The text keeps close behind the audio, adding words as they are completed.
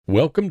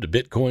Welcome to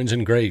Bitcoins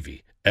and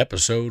Gravy,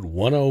 episode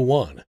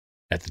 101.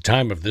 At the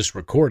time of this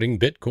recording,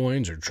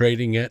 Bitcoins are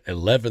trading at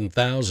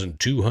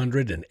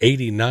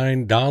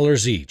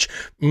 $11,289 each.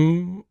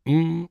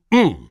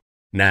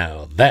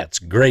 Now that's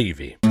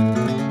gravy.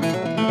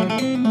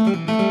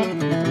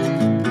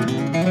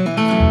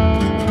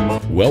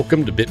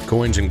 Welcome to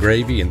Bitcoins and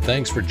Gravy, and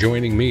thanks for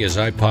joining me as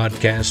I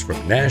podcast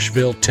from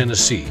Nashville,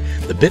 Tennessee,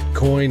 the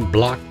Bitcoin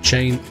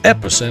blockchain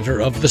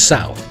epicenter of the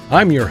South.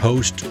 I'm your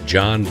host,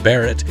 John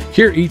Barrett,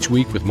 here each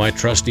week with my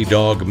trusty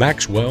dog,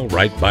 Maxwell,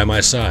 right by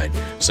my side.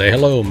 Say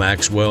hello,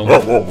 Maxwell.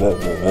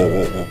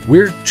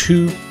 We're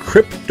two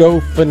crypto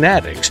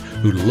fanatics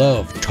who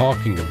love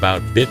talking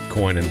about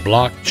Bitcoin and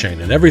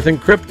blockchain and everything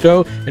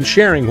crypto and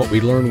sharing what we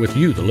learn with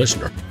you, the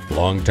listener.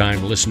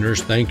 Longtime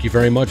listeners, thank you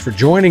very much for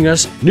joining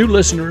us. New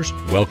listeners,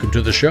 welcome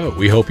to the show.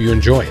 We hope you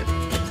enjoy it.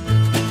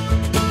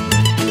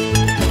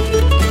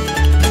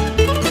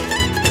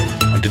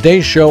 On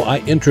today's show, I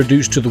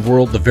introduce to the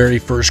world the very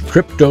first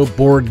crypto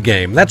board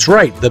game. That's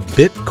right, the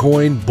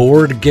Bitcoin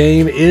board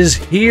game is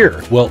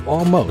here. Well,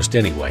 almost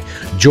anyway.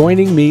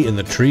 Joining me in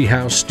the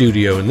Treehouse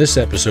studio in this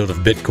episode of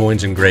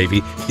Bitcoins and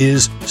Gravy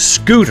is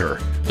Scooter,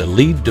 the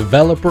lead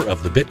developer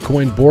of the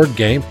Bitcoin board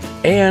game,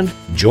 and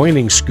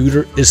joining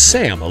Scooter is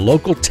Sam, a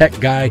local tech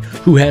guy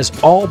who has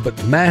all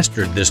but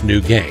mastered this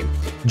new game.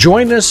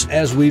 Join us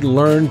as we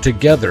learn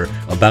together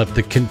about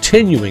the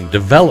continuing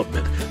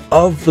development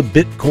of the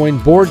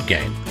Bitcoin board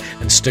game,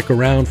 and stick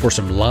around for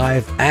some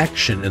live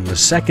action in the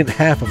second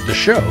half of the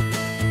show.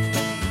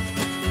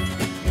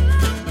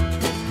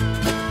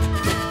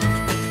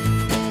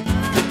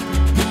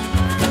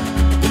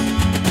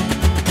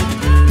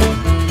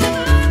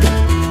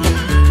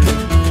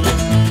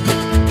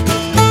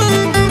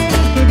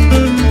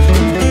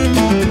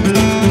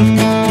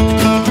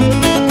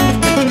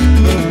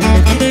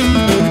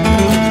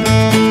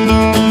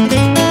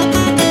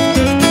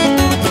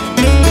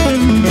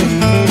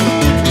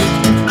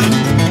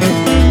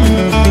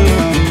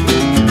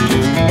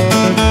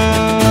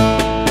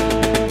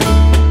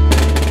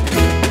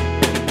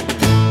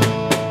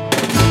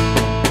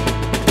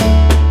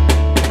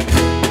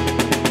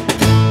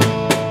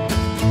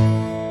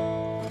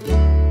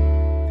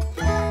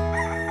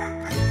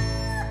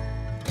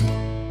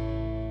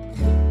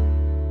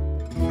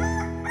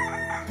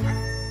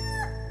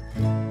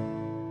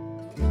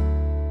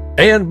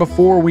 And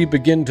before we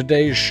begin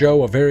today's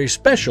show, a very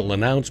special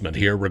announcement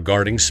here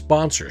regarding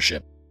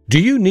sponsorship. Do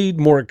you need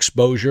more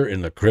exposure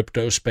in the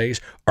crypto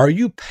space? Are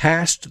you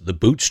past the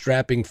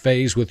bootstrapping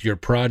phase with your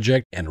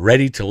project and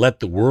ready to let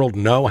the world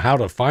know how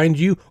to find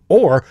you?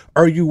 Or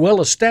are you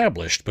well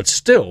established but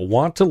still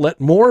want to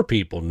let more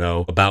people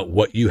know about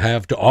what you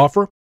have to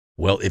offer?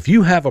 Well, if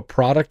you have a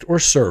product or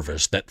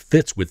service that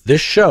fits with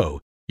this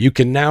show, you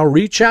can now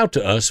reach out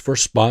to us for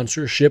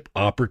sponsorship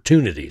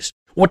opportunities.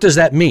 What does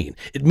that mean?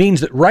 It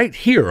means that right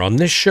here on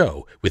this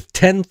show, with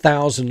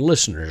 10,000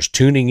 listeners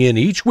tuning in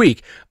each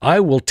week, I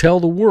will tell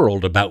the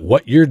world about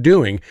what you're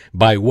doing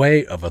by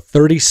way of a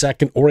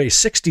 30-second or a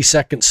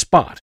 60-second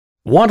spot.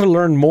 Want to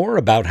learn more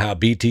about how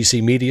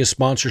BTC Media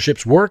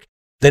sponsorships work?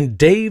 Then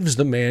Dave's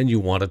the man you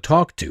want to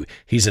talk to.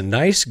 He's a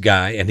nice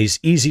guy and he's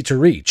easy to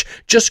reach.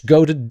 Just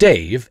go to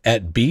Dave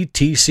at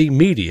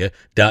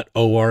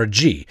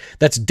btcmedia.org.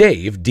 That's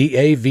Dave,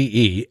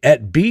 D-A-V-E,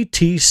 at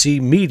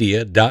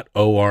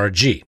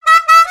btcmedia.org.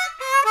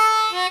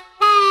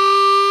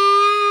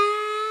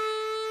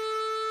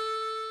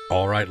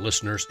 All right,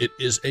 listeners, it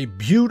is a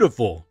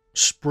beautiful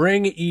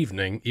spring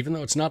evening. Even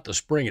though it's not the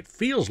spring, it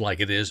feels like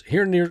it is.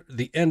 Here near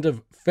the end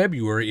of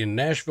February in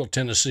Nashville,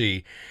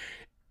 Tennessee.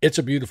 It's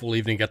a beautiful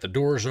evening. Got the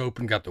doors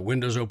open, got the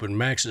windows open.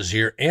 Max is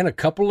here, and a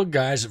couple of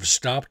guys have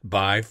stopped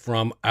by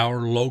from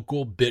our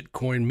local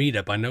Bitcoin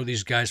meetup. I know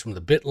these guys from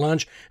the Bit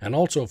Lunch and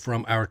also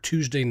from our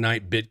Tuesday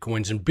night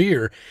Bitcoins and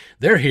Beer.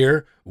 They're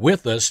here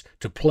with us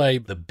to play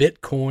the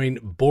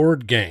Bitcoin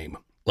board game.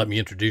 Let me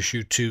introduce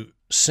you to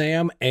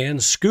Sam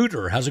and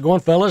Scooter. How's it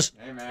going, fellas?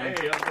 Hey, man.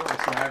 Hey,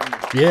 thanks for having me.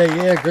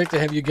 Yeah, great to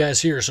have you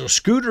guys here. So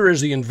Scooter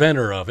is the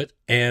inventor of it,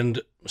 and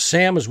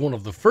Sam is one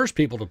of the first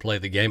people to play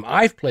the game.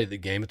 I've played the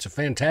game. It's a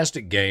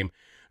fantastic game.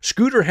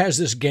 Scooter has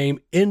this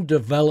game in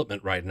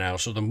development right now,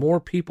 so the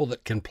more people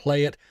that can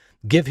play it,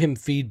 give him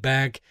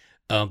feedback,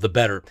 the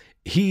better.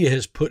 He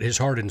has put his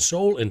heart and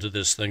soul into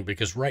this thing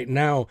because right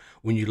now,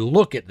 when you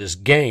look at this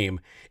game,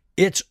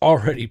 it's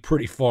already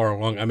pretty far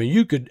along. I mean,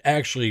 you could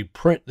actually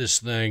print this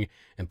thing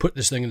and put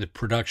this thing into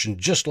production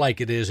just like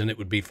it is, and it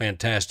would be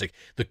fantastic.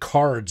 The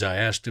cards, I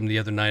asked him the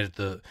other night at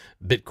the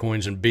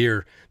Bitcoins and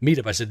Beer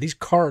meetup, I said, these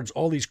cards,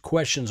 all these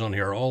questions on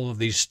here, all of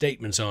these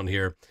statements on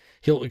here,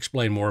 he'll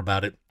explain more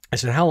about it. I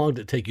said, how long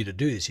did it take you to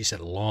do this? He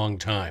said, a long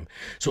time.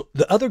 So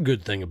the other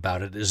good thing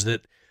about it is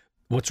that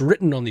what's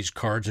written on these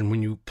cards, and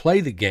when you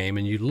play the game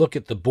and you look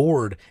at the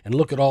board and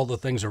look at all the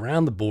things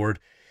around the board,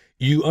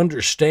 you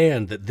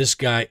understand that this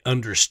guy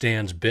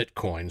understands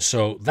Bitcoin.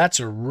 So that's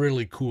a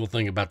really cool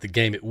thing about the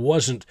game. It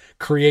wasn't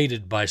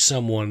created by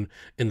someone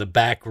in the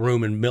back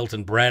room in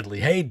Milton Bradley.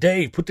 Hey,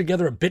 Dave, put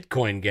together a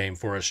Bitcoin game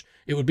for us.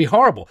 It would be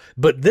horrible.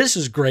 But this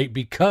is great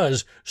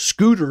because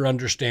Scooter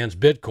understands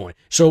Bitcoin.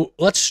 So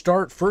let's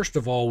start, first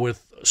of all,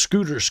 with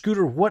Scooter.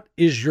 Scooter, what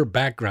is your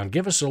background?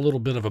 Give us a little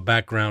bit of a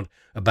background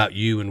about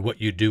you and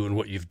what you do and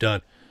what you've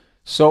done.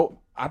 So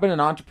I've been an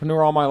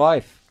entrepreneur all my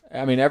life.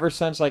 I mean, ever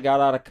since I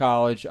got out of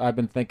college, I've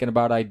been thinking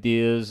about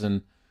ideas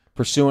and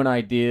pursuing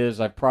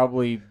ideas. I've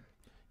probably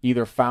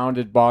either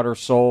founded, bought, or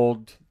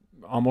sold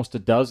almost a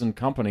dozen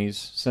companies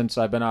since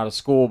I've been out of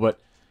school. But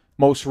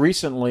most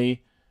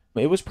recently,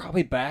 it was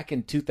probably back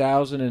in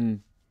 2000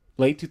 and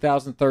late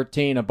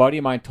 2013. A buddy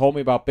of mine told me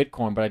about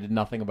Bitcoin, but I did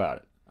nothing about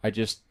it.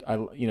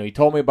 He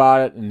told me about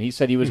it, and he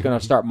said he was going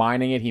to start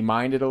mining it. He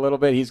mined it a little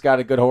bit. He's got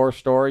a good horror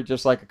story,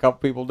 just like a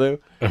couple people do.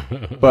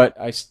 But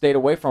I stayed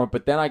away from it.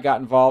 But then I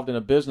got involved in a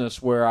business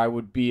where I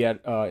would be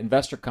at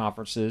investor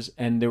conferences,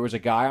 and there was a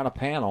guy on a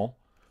panel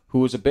who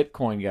was a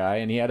Bitcoin guy,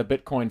 and he had a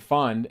Bitcoin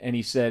fund, and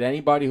he said,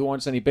 anybody who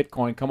wants any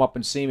Bitcoin, come up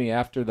and see me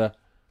after the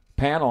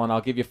panel, and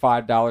I'll give you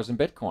 $5 in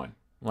Bitcoin.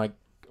 I'm like,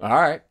 all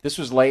right. This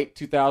was late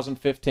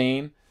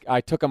 2015.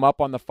 I took him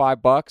up on the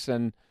 $5,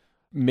 and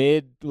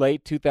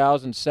late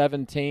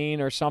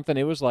 2017 or something,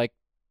 it was like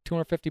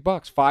 $250,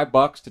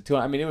 $5 to 2.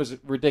 I mean, it was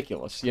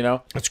ridiculous, you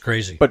know. That's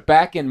crazy. But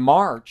back in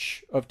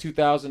March of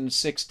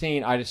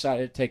 2016, I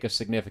decided to take a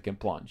significant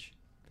plunge,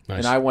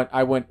 Nice. and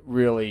I went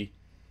really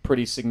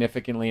pretty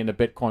significantly into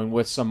Bitcoin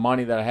with some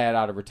money that I had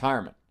out of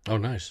retirement. Oh,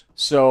 nice.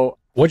 So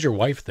What'd your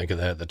wife think of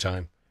that at the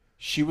time?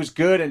 she was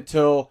good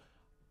until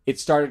it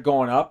started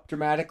going up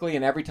dramatically,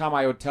 and every time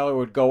I would tell her it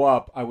would go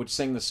up, I would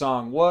sing the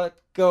song, "What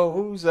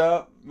goes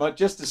up?" but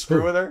just to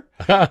screw with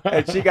her.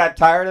 And she got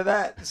tired of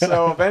that.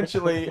 So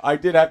eventually I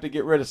did have to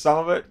get rid of some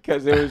of it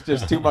because there was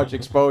just too much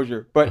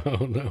exposure. But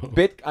Oh, no.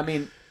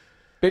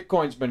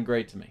 Bitcoin's been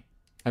great to me.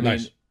 I mean,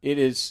 Nice. it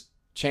has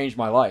changed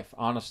my life,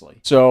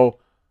 honestly. So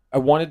I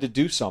wanted to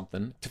do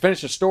something. To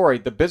finish the story,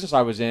 the business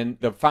I was in,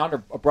 the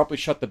founder abruptly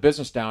shut the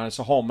business down. It's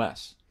a whole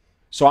mess.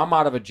 So I'm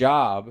out of a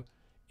job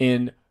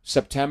in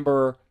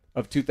September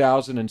of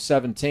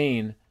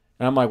 2017,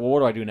 and I'm like, well, what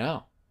do I do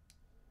now?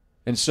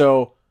 And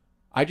so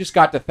I just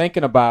got to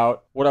thinking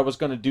about what I was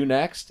going to do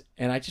next,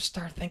 and I just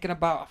started thinking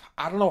about,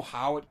 I don't know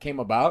how it came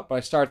about, but I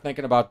started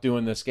thinking about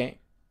doing this game.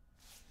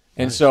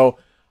 And Nice. so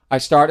I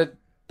started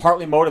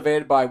partly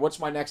motivated by what's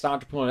my next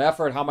entrepreneurial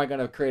effort, how am I going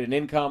to create an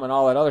income and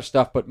all that other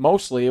stuff, but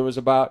mostly it was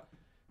about,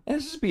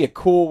 this would be a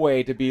cool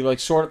way to be like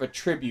sort of a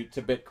tribute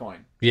to Bitcoin.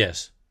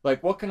 Yes.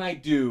 Like, what can I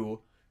do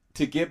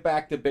to give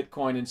back to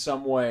Bitcoin in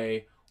some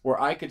way where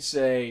I could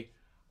say,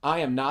 I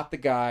am not the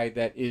guy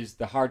that is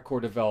the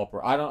hardcore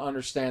developer. I don't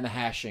understand the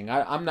hashing.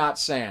 I'm not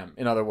Sam,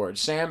 in other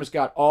words. Sam has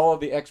got all of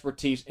the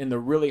expertise in the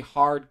really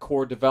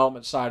hardcore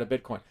development side of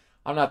Bitcoin.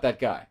 I'm not that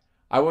guy.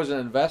 I was an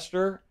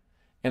investor,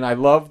 and I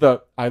love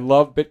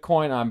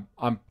Bitcoin.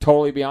 I'm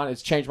totally beyond it.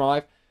 It's changed my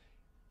life.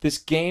 This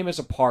game is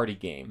a party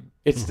game.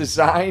 It's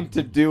designed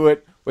to do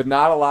it with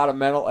not a lot of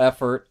mental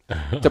effort,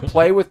 to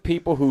play with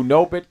people who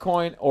know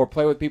Bitcoin or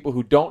play with people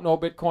who don't know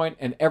Bitcoin,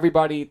 and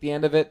everybody at the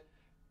end of it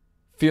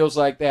feels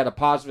like they had a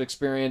positive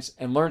experience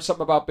and learned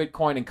something about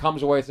Bitcoin and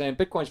comes away saying,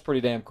 Bitcoin's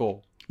pretty damn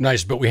cool.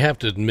 Nice, but we have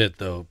to admit,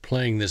 though,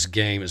 playing this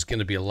game is going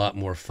to be a lot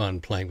more fun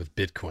playing with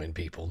Bitcoin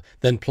people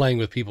than playing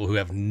with people who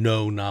have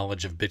no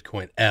knowledge of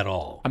Bitcoin at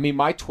all. I mean,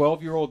 my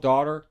 12-year-old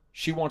daughter,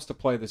 she wants to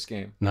play this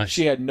game. Nice.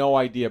 She had no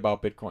idea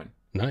about Bitcoin.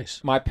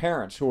 Nice, My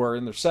parents, who are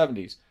in their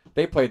 70s,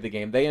 they played the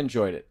game. They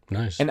enjoyed it.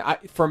 nice. And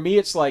for me,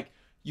 it's like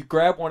you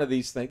grab one of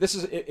these things. This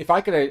is, if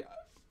I could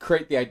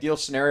create the ideal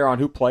scenario on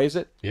who plays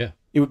it, Yeah,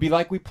 it would be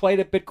like we played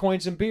at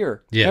Bitcoins and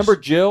Beer. Yes. Remember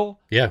Jill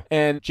yeah,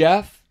 and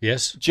Jeff?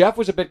 yes, Jeff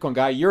was a Bitcoin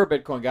guy. You're a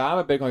Bitcoin guy. I'm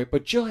a Bitcoin guy.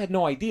 But Jill had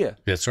no idea.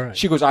 that's right.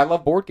 She goes, I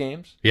love board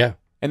games. Yeah,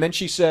 And then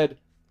she said,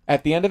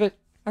 at the end of it,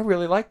 I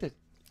really liked it.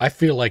 I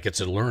feel like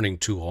it's a learning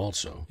tool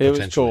also. It was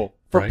potentially, cool.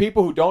 For right?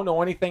 people who don't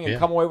know anything and Yeah.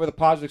 come away with a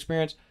positive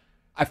experience,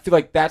 I feel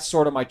like that's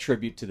sort of my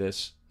tribute to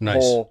this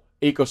Nice. whole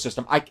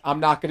ecosystem.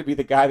 I'm not going to be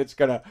the guy that's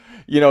going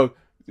to,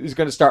 is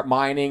going to start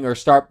mining or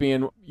start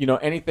being,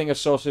 anything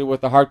associated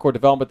with the hardcore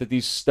development that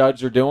these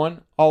studs are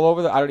doing all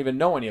over. I don't even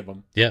know any of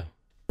them. Yeah,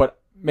 But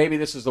maybe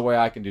this is the way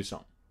I can do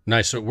something.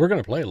 nice. So we're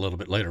going to play a little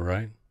bit later,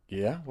 right?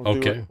 Yeah. We'll do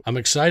Okay, it. I'm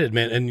excited,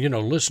 man. And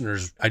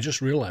listeners, I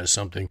just realized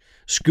something.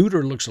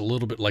 Scooter looks a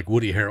little bit like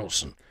Woody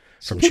Harrelson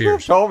from People have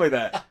Cheers. told me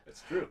that.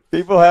 It's true.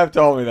 People have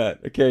told me that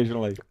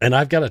occasionally. And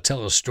I've got to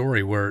tell a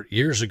story where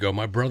years ago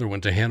my brother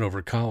went to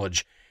Hanover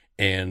College,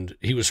 and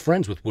he was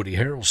friends with Woody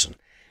Harrelson.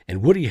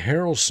 And Woody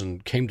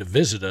Harrelson came to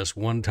visit us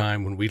one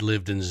time when we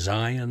lived in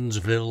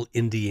Zionsville,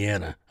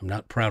 Indiana. I'm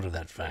not proud of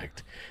that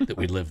fact that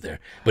we lived there.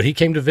 But he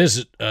came to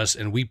visit us,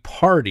 and we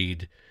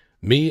partied,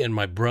 me and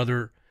my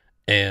brother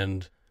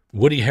and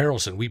Woody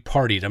Harrelson. We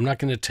partied. I'm not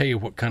going to tell you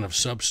what kind of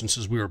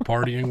substances we were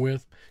partying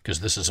with because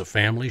this is a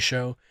family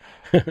show.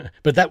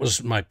 But that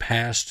was my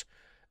past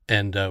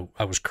and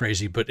I was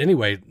crazy. But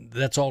anyway,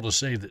 that's all to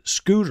say that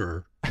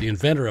Scooter, the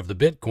inventor of the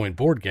Bitcoin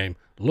board game,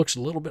 looks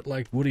a little bit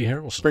like Woody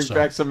Harrelson. Bring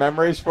back some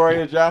memories for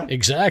you, John?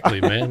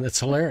 Exactly, man. That's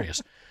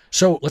hilarious.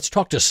 So let's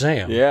talk to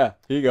Sam. Yeah,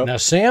 here you go. Now,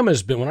 Sam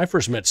has been, when I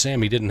first met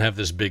Sam, he didn't have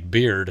this big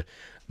beard.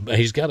 But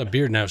he's got a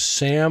beard now.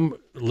 Sam,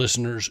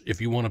 listeners,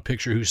 if you want to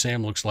picture who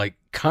Sam looks like,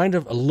 kind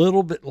of a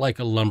little bit like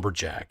a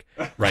lumberjack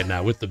right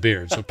now with the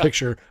beard. So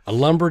picture a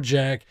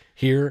lumberjack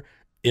here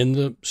in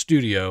the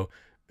studio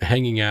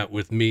hanging out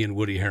with me and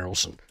Woody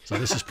Harrelson. So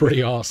this is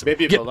pretty awesome.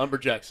 Maybe if a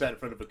lumberjack sat in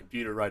front of a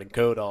computer writing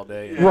code all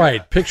day.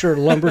 Right. Picture a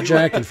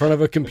lumberjack in front of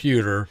a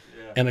computer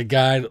and a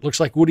guy that looks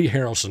like Woody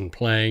Harrelson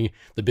playing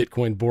the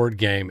Bitcoin board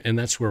game, and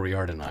that's where we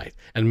are tonight.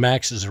 And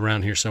Max is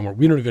around here somewhere.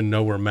 We don't even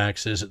know where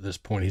Max is at this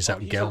point. He's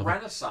out in Galilee. He's a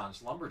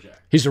Renaissance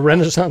lumberjack. He's a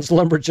Renaissance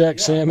lumberjack,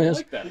 Sam is? I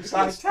like that. I'm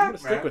going to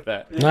stick with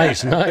that.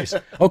 Nice, nice.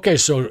 Okay,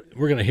 so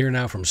we're going to hear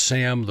now from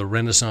Sam, the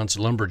Renaissance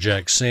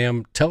lumberjack.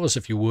 Sam, tell us,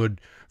 if you would,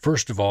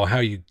 first of all, how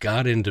you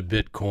got into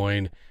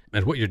Bitcoin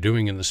and what you're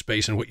doing in the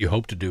space and what you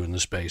hope to do in the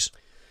space.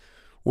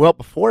 Well,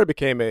 before I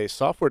became a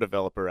software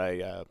developer,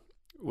 I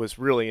was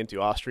really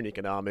into Austrian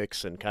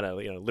economics and kind of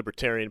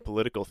libertarian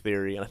political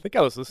theory. And I think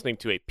I was listening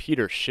to a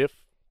Peter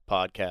Schiff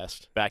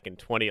podcast back in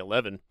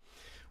 2011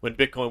 when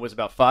Bitcoin was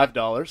about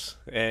 $5.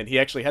 And he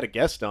actually had a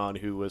guest on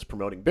who was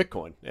promoting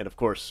Bitcoin. And of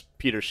course,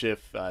 Peter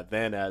Schiff,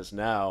 then as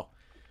now,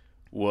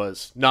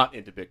 was not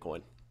into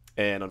Bitcoin.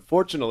 And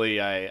unfortunately,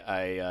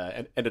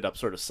 I ended up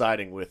sort of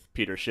siding with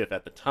Peter Schiff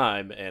at the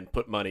time and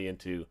put money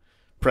into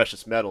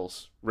precious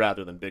metals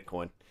rather than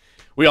Bitcoin.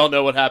 We all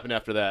know what happened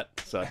after that.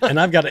 So. And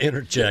I've got to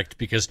interject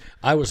because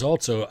I was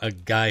also a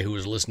guy who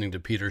was listening to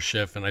Peter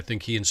Schiff, and I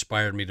think he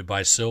inspired me to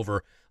buy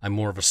silver. I'm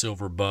more of a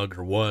silver bug,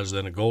 or was,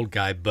 than a gold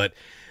guy. But,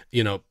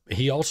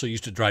 he also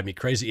used to drive me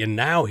crazy, and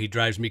now he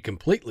drives me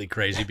completely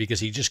crazy because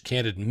he just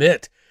can't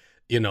admit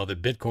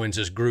that Bitcoin's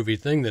this groovy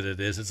thing that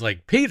it is. It's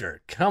like,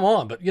 Peter, come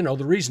on. But,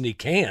 the reason he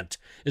can't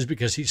is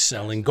because he's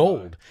selling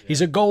gold. Yeah. He's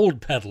a gold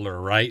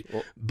peddler, right?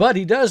 Well, but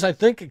he does, I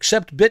think,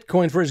 accept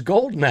Bitcoin for his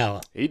gold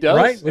now. He does.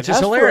 Right? Which is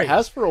hilarious.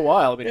 Has for a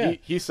while. I mean,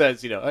 he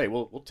says, hey,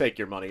 we'll take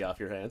your money off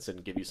your hands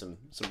and give you some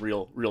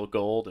real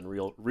gold and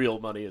real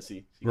money, as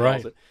he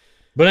calls it.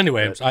 But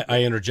anyway,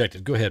 I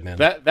interjected. Go ahead, man.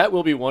 That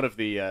will be one of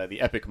the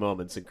epic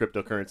moments in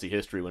cryptocurrency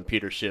history when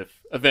Peter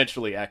Schiff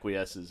eventually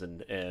acquiesces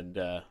and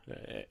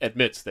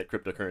admits that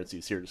cryptocurrency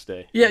is here to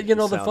stay. Yeah,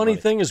 the funny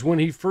thing is when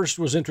he first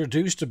was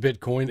introduced to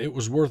Bitcoin, it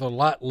was worth a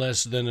lot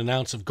less than an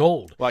ounce of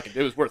gold. Well, it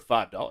was worth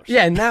 $5.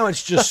 Yeah, and now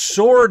it's just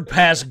soared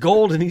past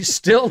gold, and he's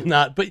still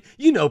not. But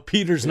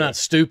Peter's not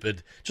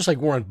stupid. Just like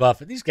Warren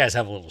Buffett, these guys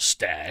have a little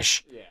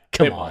stash. Yeah.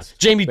 Come on.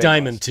 Jamie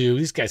Dimon, too.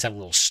 These guys have a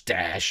little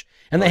stash.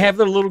 And they have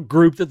their little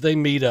group that they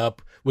meet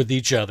up with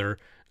each other,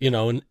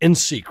 in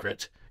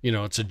secret.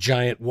 It's a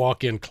giant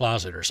walk-in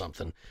closet or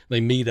something. They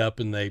meet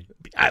up and I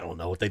don't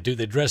know what they do.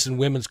 They dress in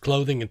women's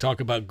clothing and talk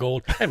about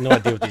gold. I have no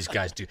idea what these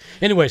guys do.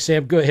 Anyway,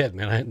 Sam, go ahead,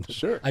 man.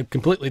 Sure. I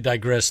completely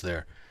digressed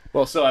there.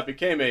 Well, so I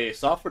became a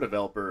software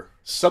developer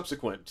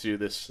subsequent to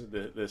this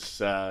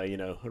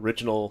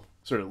original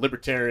sort of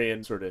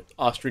libertarian, sort of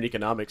Austrian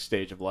economic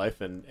stage of life.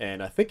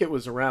 And I think it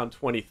was around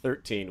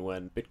 2013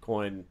 when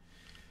Bitcoin,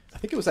 I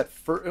think it was it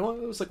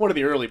was like one of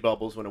the early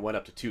bubbles when it went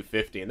up to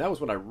 250. And that was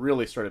when I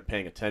really started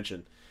paying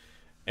attention.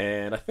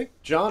 And I think,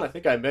 John,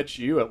 I met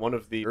you at one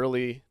of the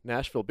early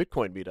Nashville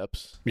Bitcoin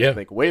meetups. Yeah. I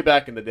think way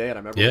back in the day. And I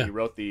remember when you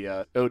wrote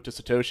the Ode to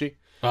Satoshi.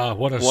 What a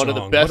One song. of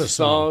the best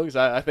songs.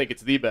 I think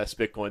it's the best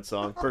Bitcoin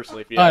song,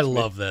 personally. If you I ask me.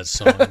 love that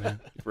song, man.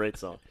 Great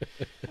song.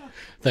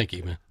 Thank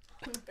you, man.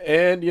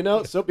 And,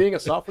 so being a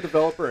software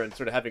developer and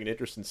sort of having an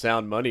interest in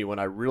sound money, when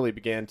I really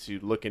began to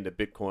look into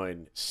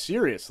Bitcoin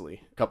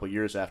seriously a couple of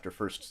years after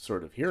first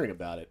sort of hearing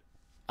about it,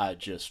 I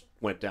just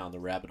went down the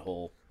rabbit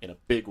hole in a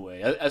big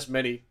way, as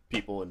many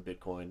people in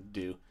Bitcoin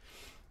do,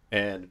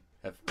 and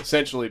have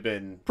essentially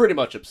been pretty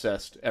much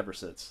obsessed ever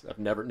since. I've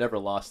never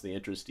lost the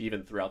interest,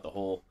 even throughout the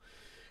whole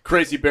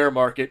crazy bear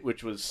market,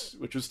 which was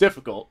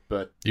difficult,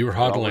 but you were it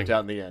all hodling. went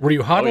down in the end. Were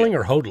you hodling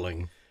or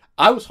hodling?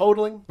 I was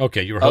hodling.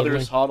 Okay, you were hodling.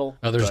 Others hodl.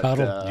 Others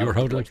hodl. You were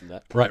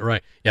hodling.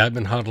 Right. Yeah, I've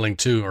been hodling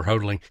too, or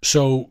hodling.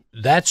 So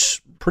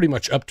that's pretty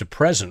much up to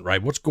present,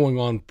 right? What's going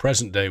on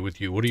present day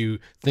with you? What are you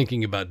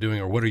thinking about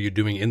doing, or what are you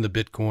doing in the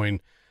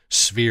Bitcoin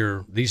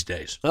sphere these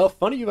days? Well,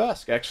 funny you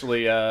ask.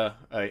 Actually,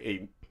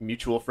 a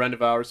mutual friend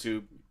of ours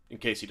who, in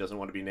case he doesn't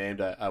want to be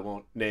named, I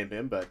won't name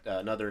him, but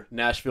another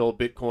Nashville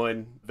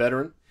Bitcoin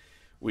veteran.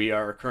 We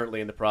are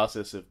currently in the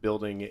process of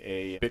building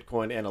a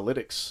Bitcoin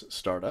analytics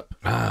startup.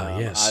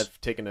 Yes. I've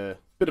taken a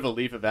bit of a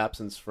leave of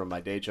absence from my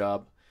day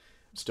job.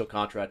 I'm still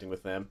contracting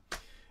with them.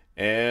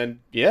 And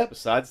yeah,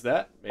 besides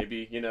that,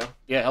 maybe,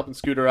 helping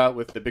Scooter out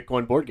with the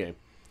Bitcoin board game.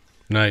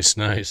 Nice.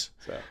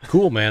 So.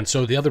 Cool, man.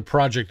 So the other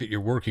project that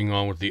you're working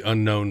on with the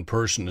unknown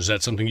person, is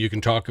that something you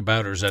can talk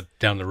about, or is that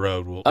down the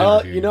road? We'll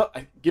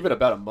I give it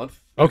about a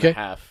month and a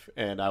half,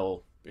 and I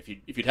will. If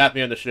you'd have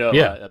me on the show,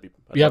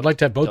 I'd like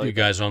to have both of you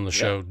guys on the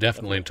show,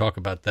 definitely, and talk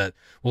about that.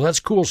 Well, that's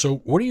cool. So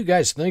what do you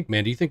guys think,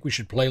 man? Do you think we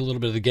should play a little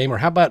bit of the game? Or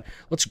how about,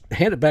 let's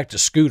hand it back to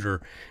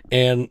Scooter,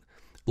 and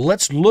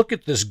let's look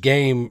at this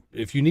game.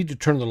 If you need to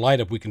turn the light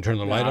up, we can turn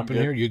the light I'm up in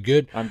good. here. You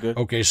good? I'm good.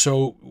 Okay,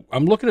 so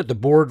I'm looking at the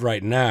board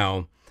right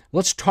now.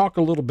 Let's talk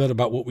a little bit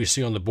about what we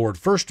see on the board.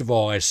 First of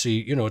all, I see,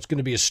 it's going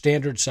to be a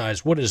standard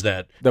size. What is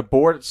that? The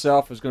board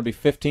itself is going to be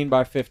 15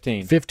 by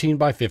 15. 15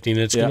 by 15,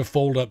 and it's Yeah. going to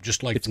fold up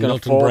just like It's gonna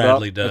Milton fold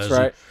Bradley up. does. That's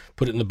right. And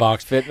put it in the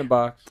box. Fit in the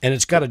box. And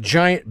it's got a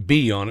giant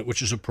B on it,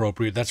 which is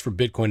appropriate. That's for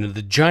Bitcoin. And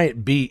the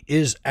giant B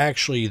is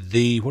actually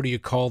what do you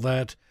call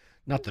that?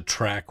 Not the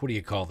track. What do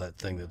you call that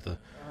thing that the...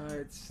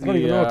 I don't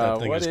even know what that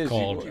thing is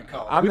called.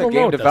 I'm We the don't know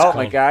game what that's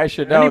development called. guy. I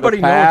should know Anybody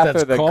the know what path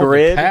that's or the called?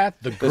 grid. The path,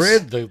 the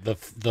grid,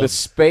 the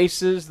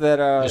spaces that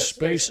the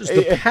spaces,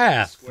 the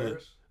path,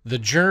 the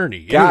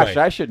journey. Gosh,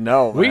 Anyway, I should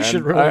know. we man.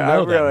 should really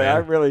know that, man. I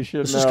really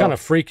should this know. is kind of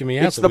freaking me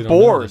out. It's that the we don't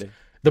know board. this.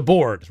 The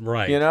board,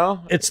 right?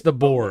 It's the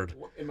board.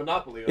 In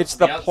Monopoly, It's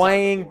the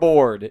playing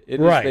board. It is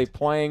Right. the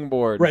playing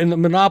board. Right, in the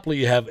Monopoly,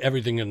 you have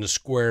everything in the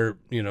square,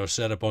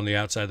 set up on the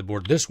outside of the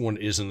board. This one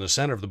is in the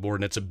center of the board,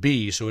 and it's a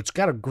B, so it's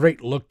got a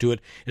great look to it.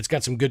 It's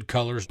got some good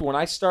colors. When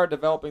I started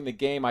developing the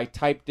game, I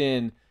typed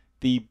in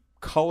the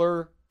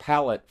color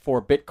palette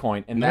for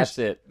Bitcoin, and Nice. that's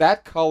it.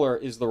 That color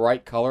is the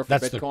right color for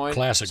That's the Bitcoin.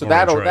 classic So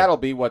orange, right. that'll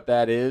be what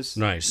that is.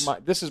 Nice.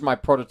 This is my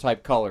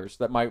prototype colors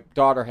that my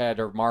daughter had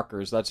her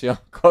markers. That's the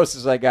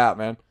closest I got,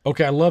 man.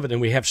 Okay, I love it. And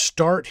we have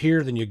start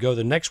here, then you go.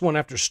 The next one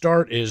after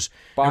start is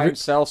Buy and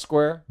sell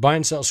square. buy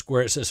and sell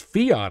square. It says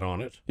fiat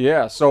on it.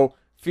 Yeah, so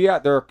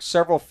fiat. There are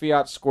several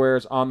fiat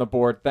squares on the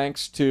board.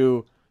 Thanks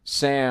to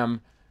Sam,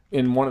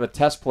 in one of the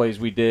test plays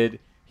we did,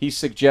 he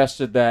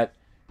suggested that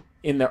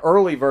in the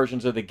early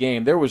versions of the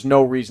game, there was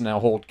no reason to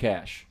hold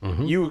cash.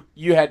 You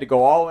had to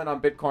go all in on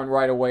Bitcoin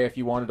right away if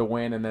you wanted to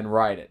win, and then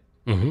ride it.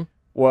 Mm-hmm.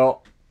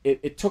 Well,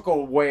 it took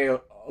away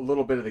a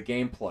little bit of the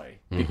gameplay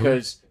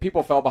because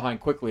people fell behind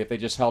quickly if they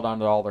just held on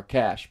to all their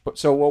cash. But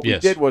so what we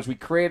Yes. did was we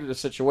created a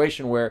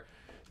situation where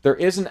there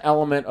is an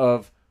element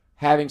of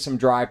having some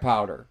dry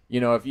powder.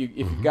 If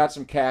you've got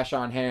some cash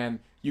on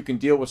hand, you can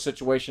deal with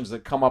situations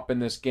that come up in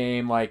this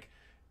game, like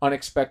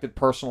unexpected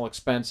personal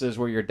expenses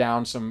where you're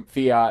down some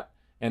fiat,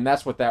 and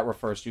that's what that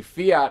refers to.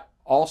 Fiat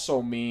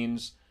also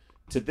means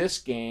to this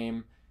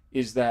game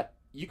is that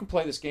you can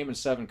play this game in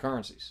 7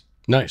 currencies.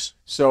 Nice.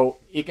 So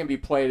it can be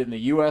played in the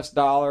U.S.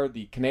 dollar,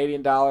 the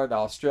Canadian dollar, the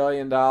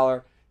Australian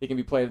dollar. It can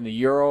be played in the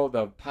euro,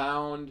 the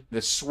pound,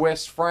 the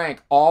Swiss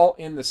franc, all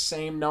in the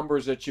same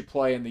numbers that you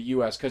play in the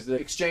U.S. because the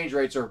exchange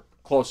rates are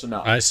close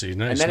enough. I see.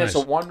 Nice. And then nice.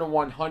 it's a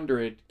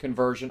 1-to-100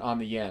 conversion on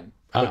the yen.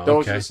 Oh, But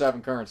those okay. are the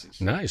 7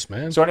 currencies. Nice,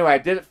 man. So anyway, I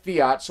did it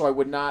fiat, so I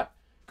would not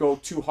go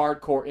too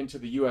hardcore into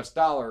the U.S.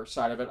 dollar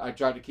side of it. I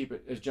tried to keep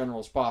it as general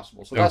as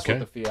possible. So that's Okay.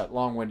 what the fiat,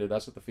 long-winded,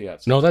 that's what the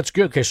fiat says. No, that's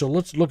good. Okay, so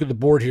let's look at the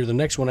board here. The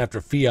next one after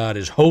fiat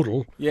is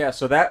HODL. Yeah,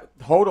 so that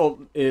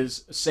HODL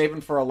is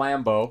saving for a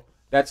Lambo.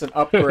 That's an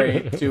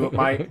upgrade to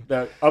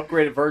the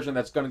upgraded version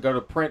that's going to go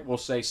to print will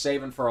say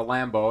saving for a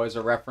Lambo as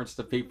a reference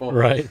to people.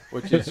 Right.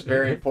 Which is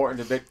very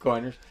important to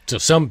Bitcoiners. To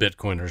some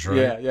Bitcoiners,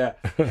 right? Yeah.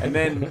 And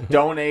then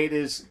donate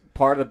is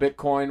part of the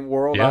Bitcoin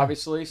world, Yeah.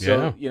 obviously.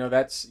 So, Yeah.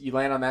 that's you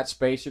land on that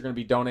space, you're going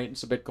to be donating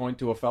some Bitcoin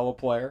to a fellow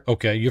player.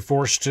 Okay, you're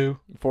forced to?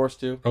 You're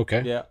forced to.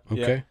 Okay. Yeah.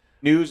 Okay.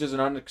 News is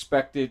an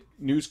unexpected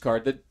news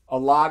card. A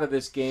lot of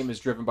this game is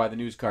driven by the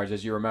news cards,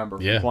 as you remember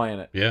from Yeah. playing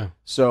it. Yeah.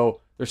 So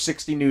there's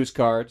 60 news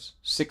cards.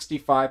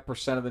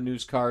 65% of the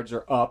news cards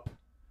are up,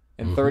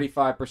 and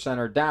 35%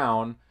 are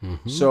down.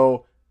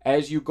 So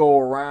as you go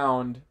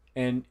around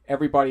and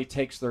everybody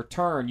takes their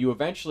turn, you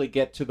eventually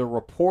get to the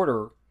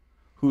reporter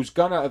who's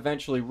going to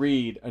eventually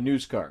read a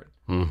news card.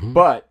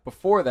 But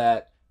before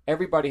that,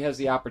 everybody has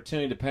the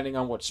opportunity, depending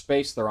on what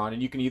space they're on,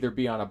 and you can either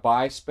be on a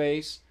buy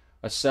space,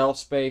 a sell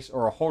space,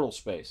 or a hodl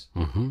space.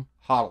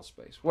 Hodl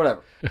space,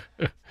 whatever.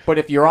 But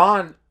if you're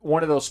on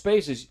one of those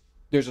spaces,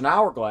 there's an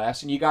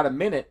hourglass, and you got a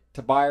minute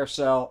to buy or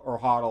sell or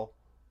hodl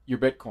your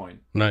Bitcoin.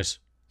 Nice.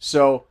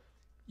 So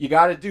you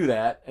got to do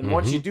that, and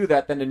once you do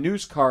that, then the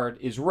news card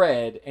is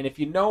read, and if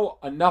you know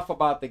enough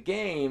about the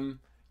game,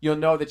 you'll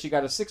know that you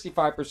got a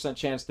 65%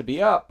 chance to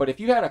be up. But if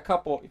you had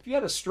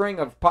a string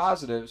of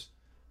positives,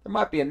 there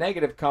might be a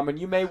negative coming.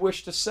 You may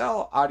wish to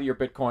sell out of your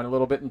Bitcoin a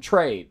little bit and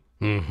trade.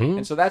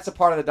 And so that's a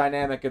part of the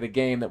dynamic of the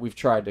game that we've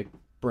tried to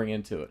bring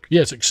into it.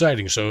 Yeah, it's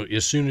exciting. So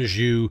as soon as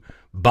you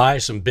buy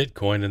some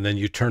Bitcoin and then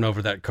you turn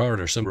over that card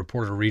or some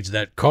reporter reads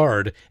that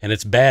card and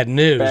it's bad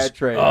news. Bad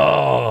trade.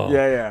 Oh,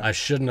 Yeah. I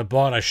shouldn't have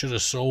bought. I should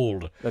have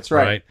sold. That's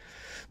right.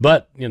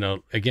 But,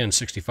 again,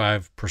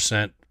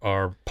 65%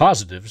 are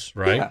positives,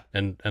 right? Yeah.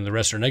 And the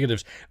rest are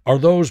negatives. Are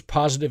those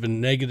positive and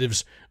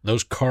negatives,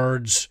 those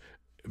cards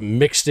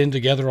mixed in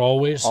together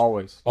always?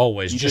 Always.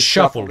 You just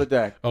shuffle shuffled. the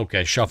deck.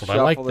 Okay, shuffled. I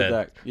Shuffle like the that.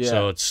 deck.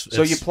 Yeah.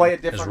 So you play a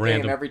as different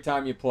random. game every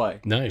time you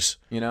play. Nice.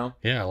 Yeah,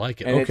 I like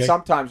it. And okay. it's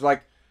sometimes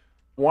like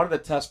one of the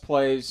test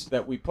plays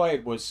that we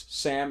played was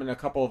Sam and a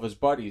couple of his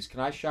buddies. Can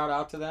I shout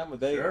out to them? Were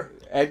they Sure.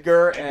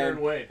 Edgar and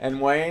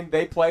Wayne?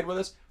 They played with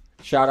us.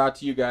 Shout out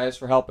to you guys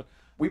for helping.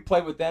 We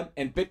played with them,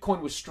 and Bitcoin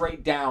was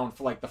straight down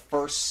for like the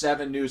first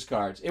 7 news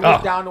cards. It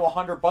was down to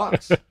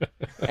 $100,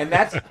 and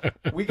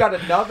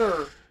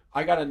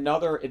I got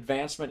another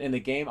advancement in the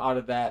game out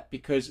of that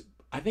because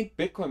I think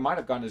Bitcoin might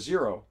have gone to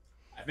zero.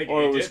 I think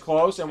Or it was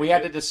close, and we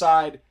had to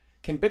decide,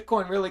 can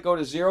Bitcoin really go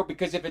to zero?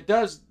 Because if it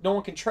does, no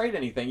one can trade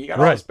anything. You got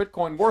all this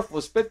Bitcoin,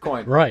 worthless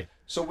Bitcoin. Right.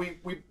 So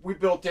we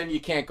built in, you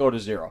can't go to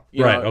zero.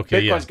 You Right, know,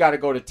 okay, Bitcoin's got to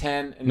go to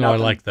 10, and No, I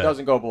nothing like that.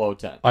 doesn't go below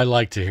 10. I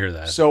like to hear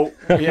that. So,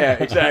 yeah,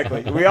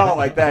 exactly. We all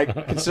like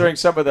that, considering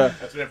some of the...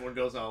 That's when everyone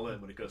goes all in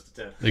when it goes to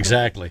 10.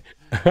 Exactly.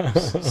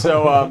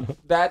 So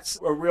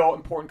that's a real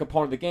important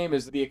component of the game,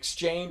 is the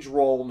exchange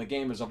role in the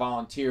game is a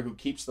volunteer who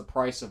keeps the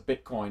price of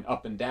Bitcoin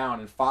up and down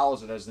and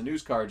follows it as the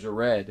news cards are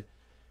read.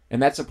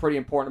 And that's a pretty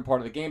important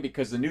part of the game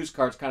because the news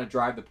cards kind of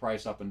drive the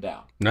price up and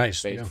down.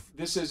 Nice. Yeah.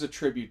 This is a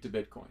tribute to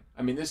Bitcoin.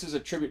 I mean, this is a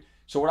tribute.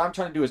 So what I'm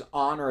trying to do is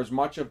honor as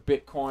much of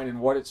Bitcoin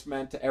and what it's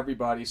meant to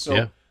everybody.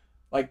 So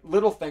like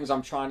little things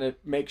I'm trying to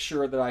make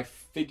sure that I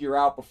figure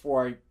out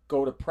before I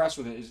go to press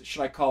with it is,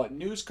 should I call it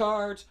news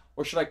cards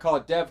or should I call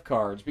it dev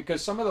cards?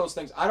 Because some of those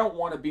things, I don't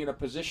want to be in a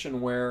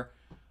position where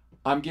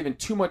I'm giving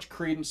too much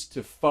credence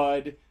to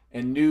FUD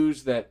and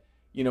news that,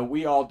 you know,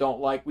 we all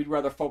don't like. We'd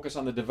rather focus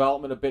on the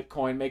development of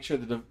Bitcoin, make sure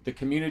that the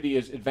community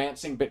is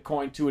advancing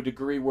Bitcoin to a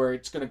degree where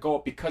it's going to go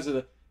up because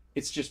of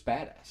it's just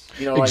badass.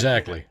 You know,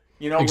 Exactly.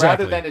 You know,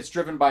 Exactly. rather than it's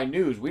driven by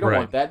news. We don't Right.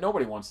 want that.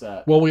 Nobody wants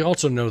that. Well, we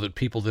also know that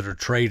people that are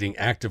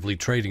actively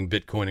trading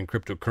Bitcoin and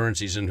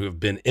cryptocurrencies and who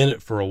have been in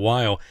it for a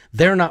while,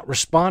 they're not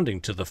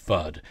responding to the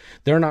FUD.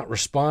 They're not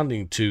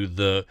responding to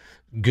the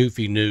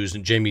goofy news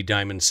and Jamie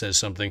Dimon says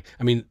something.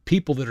 I mean,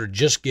 people that are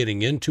just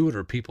getting into it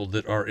or people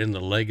that are in the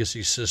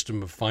legacy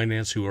system of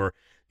finance who are,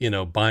 you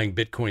know, buying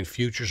Bitcoin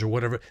futures or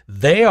whatever,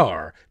 they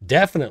are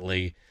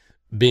definitely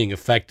being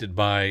affected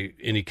by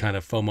any kind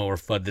of FOMO or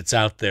FUD that's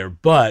out there.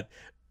 But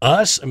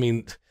us, I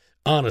mean,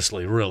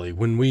 honestly, really,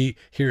 when we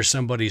hear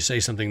somebody say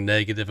something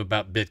negative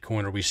about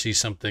Bitcoin or we see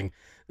something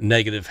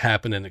negative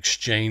happen and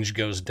exchange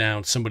goes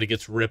down, somebody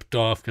gets ripped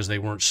off because they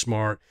weren't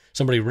smart,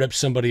 somebody rips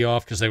somebody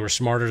off because they were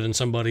smarter than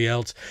somebody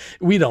else,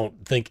 we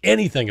don't think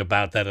anything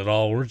about that at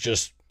all. We're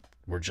just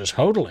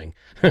hodling,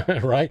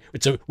 right?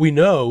 We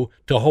know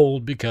to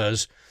hold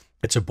because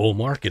it's a bull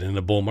market. In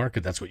a bull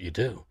market, that's what you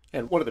do.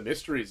 And one of the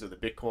mysteries of the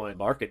Bitcoin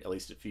market, at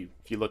least if you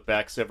look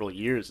back several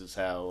years, is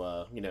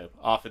how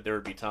often there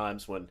would be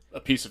times when a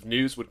piece of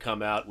news would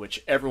come out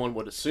which everyone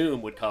would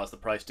assume would cause the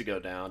price to go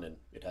down, and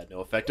it had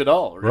no effect at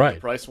all, or Right. the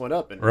price went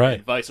up, and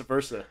vice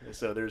versa. And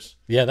so there's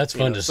that's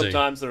fun to see.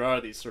 Sometimes there are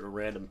these sort of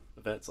random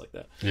events like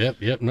that.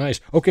 Yep, nice.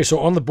 Okay, so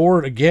on the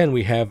board again,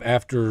 we have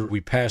after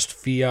we passed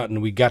fiat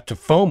and we got to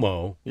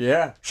FOMO.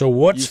 Yeah. So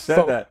what is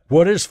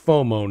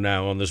FOMO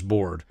now on this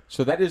board?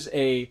 So that is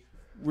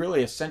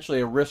really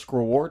essentially a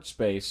risk-reward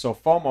space. So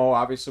FOMO,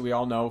 obviously we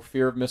all know,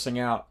 fear of missing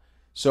out.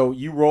 So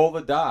you roll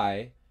the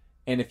die,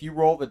 and if you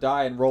roll the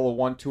die and roll a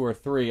 1, 2, or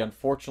 3,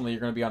 unfortunately you're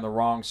going to be on the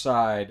wrong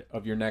side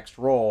of your next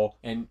roll.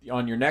 And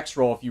on your next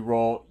roll, if you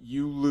roll,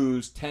 you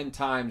lose 10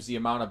 times the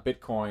amount of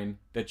Bitcoin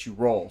that you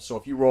roll. So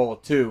if you roll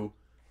a 2,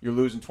 you're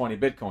losing 20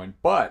 Bitcoin.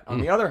 But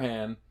on the other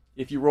hand,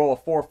 if you roll a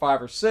 4,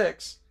 5, or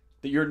 6,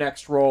 your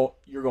next roll,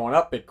 you're going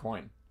up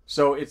Bitcoin.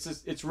 So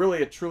it's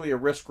really truly a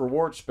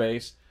risk-reward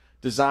space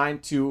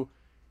designed to,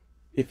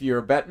 if you're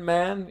a betting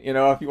man, you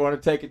know, if you want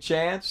to take a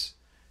chance,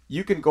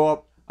 you can go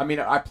up. I mean,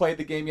 I played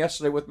the game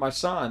yesterday with my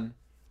son,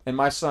 and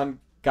my son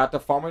got the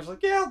FOMO. He's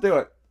like, yeah, I'll do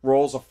it.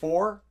 Rolls a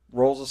 4,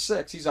 rolls a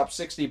 6. He's up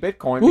 60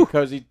 Bitcoin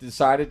because he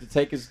decided to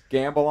take his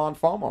gamble on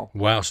FOMO.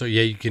 Wow. So,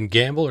 yeah, you can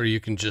gamble or you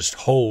can just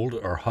hold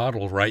or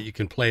hodl, right? You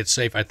can play it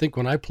safe. I think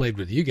when I played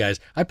with you guys,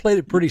 I played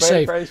it pretty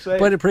safe.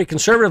 Played it pretty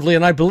conservatively,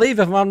 and I believe,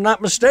 if I'm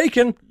not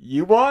mistaken,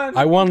 you won.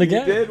 I won the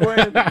game. You did win.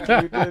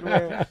 You did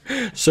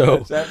win. So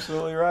that's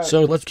absolutely right.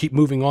 So let's keep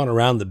moving on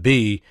around the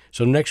B.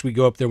 So next we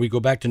go up there, we go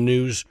back to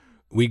news,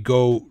 we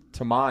go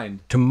to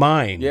mine.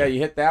 Yeah, you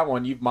hit that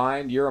one. You've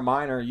mined. You're a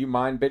miner. You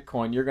mine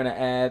Bitcoin. You're going to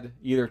add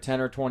either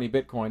 10 or 20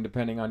 Bitcoin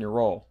depending on your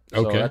roll.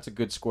 So that's a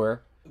good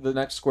square. The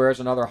next square is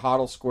another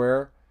hodl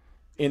square.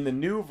 In the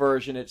new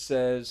version, it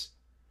says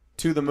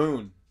to the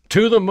moon.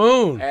 To the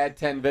moon. Add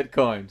 10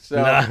 Bitcoin. So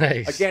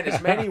nice. Again,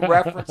 as many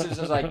references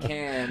as I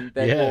can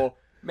that will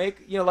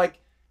make, you know, like,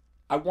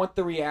 I want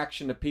the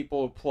reaction to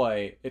people who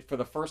play it for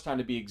the first time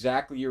to be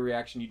exactly your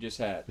reaction you just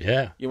had.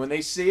 Yeah. When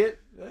they see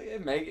it,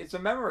 it's a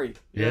memory.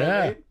 You know what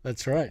I mean?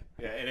 That's right.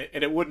 Yeah,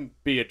 and it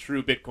wouldn't be a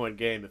true Bitcoin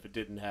game if it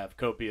didn't have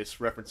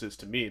copious references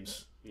to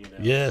memes. You know,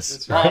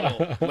 yes. Model,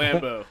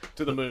 Lambo,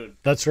 to the moon.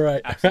 That's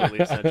right. Absolutely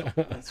essential.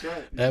 That's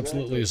right.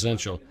 Absolutely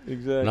essential.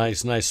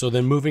 Exactly. Nice. So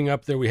then moving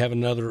up there, we have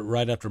another,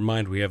 right after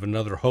mind, we have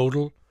another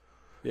hodl.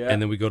 Yeah.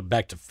 And then we go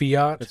back to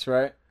fiat. That's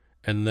right.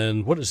 And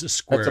then what is this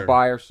square? That's a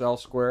buy or sell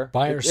square.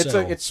 Buy or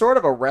sell. It's sort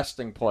of a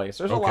resting place.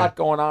 There's a lot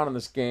going on in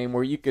this game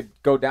where you could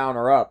go down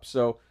or up.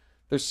 So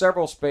there's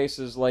several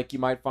spaces like you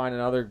might find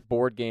in other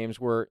board games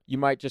where you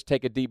might just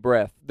take a deep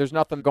breath. There's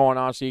nothing going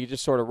on, so you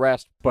just sort of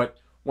rest. But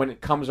when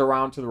it comes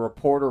around to the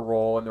reporter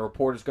role and the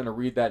reporter's going to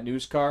read that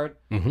news card,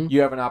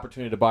 you have an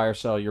opportunity to buy or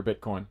sell your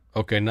Bitcoin.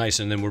 Okay, nice.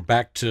 And then we're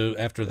back to,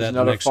 after that,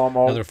 another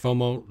FOMO. Another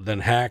FOMO, then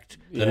hacked,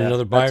 then Yeah,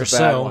 another buy or that's a bad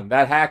sell. one.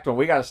 That hacked one.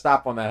 We got to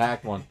stop on that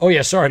hacked one. Oh,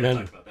 yeah, sorry,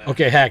 man.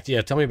 Okay, hacked.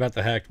 Yeah, tell me about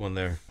the hacked one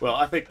there. Well,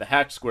 I think the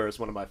hacked square is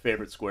one of my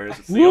favorite squares.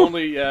 It's the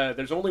only.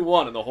 There's only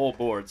one in the whole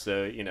board,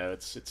 so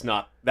it's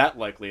not that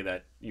likely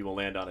that you will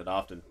land on it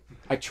often.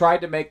 I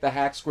tried to make the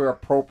hack square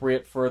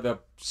appropriate for the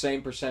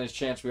same percentage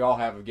chance we all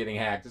have of getting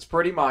hacked. It's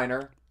pretty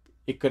minor.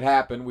 It could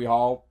happen. We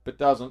all, but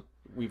doesn't.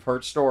 We've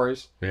heard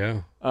stories.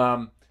 Yeah.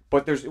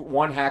 But there's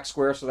one hack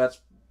square, so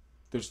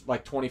there's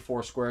like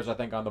 24 squares, I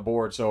think, on the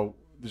board. So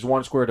there's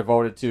one square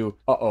devoted to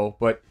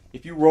But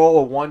if you roll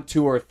a 1,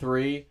 2, or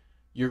 3,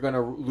 you're going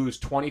to lose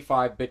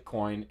 25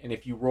 Bitcoin. And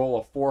if you roll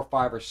a 4,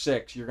 5, or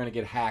 6, you're going to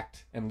get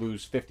hacked and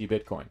lose 50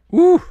 Bitcoin.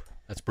 Woo!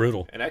 That's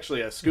brutal. And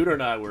actually, Scooter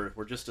and I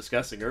were just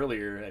discussing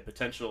earlier a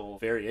potential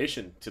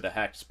variation to the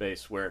hacked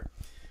space where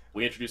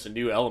we introduce a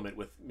new element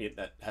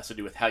that has to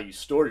do with how you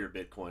store your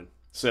Bitcoin.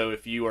 So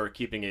if you are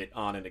keeping it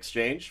on an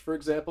exchange, for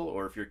example,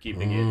 or if you're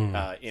keeping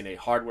it in a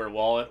hardware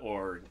wallet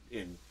or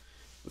in,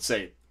 let's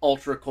say,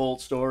 ultra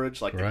cold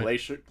storage like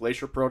the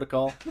Glacier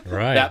protocol,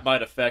 that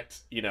might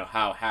affect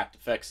how hacked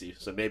affects you.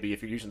 So maybe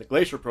if you're using the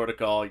Glacier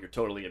protocol, you're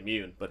totally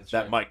immune, but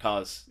that might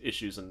cause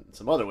issues in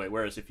some other way.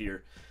 Whereas if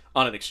you're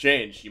on an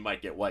exchange, you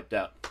might get wiped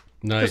out.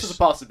 Nice. This is a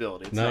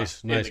possibility. It's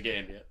nice. in the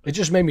game yet. It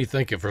just made me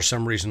think of, for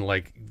some reason,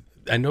 like,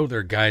 I know there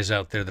are guys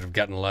out there that have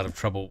gotten a lot of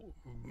trouble,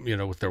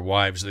 with their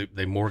wives.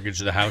 They mortgage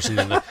the house and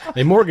then and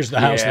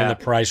then the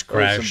price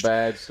crashed. Some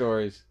bad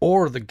stories.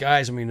 Or the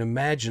guys,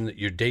 imagine that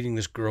you're dating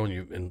this girl and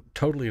you're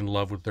totally in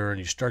love with her and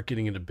you start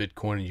getting into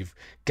Bitcoin and you've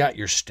got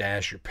your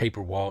stash, your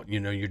paper wallet,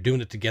 you're doing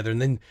it together, and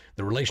then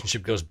the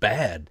relationship goes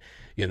bad,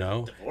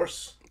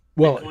 Divorce.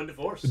 Well,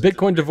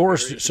 Bitcoin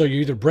divorce. So you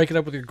either break it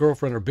up with your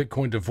girlfriend or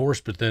Bitcoin divorce,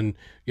 but then,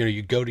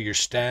 you go to your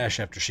stash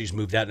after she's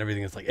moved out and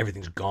everything. It's like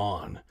everything's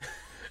gone.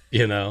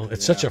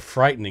 It's such a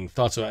frightening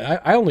thought. So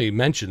I only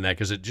mentioned that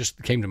because it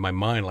just came to my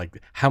mind, like,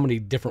 how many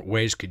different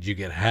ways could you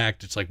get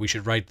hacked? It's like we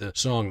should write the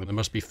song, there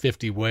must be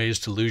 50 ways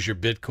to lose your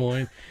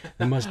Bitcoin.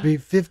 There must be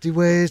 50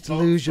 ways to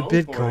lose your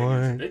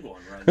Bitcoin. It's a big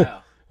one right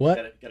now.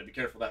 What? Got to be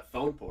careful about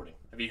phone porting.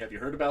 Have you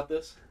heard about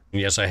this?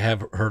 Yes, I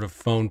have heard of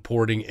phone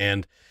porting,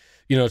 and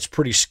it's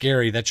pretty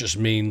scary. That just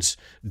means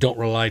don't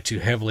rely too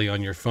heavily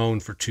on your phone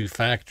for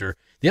two-factor.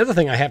 The other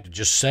thing I have to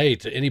just say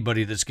to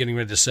anybody that's getting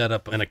ready to set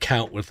up an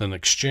account with an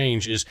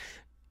exchange is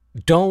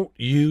don't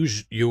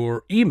use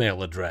your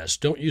email address.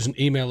 Don't use an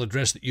email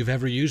address that you've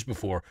ever used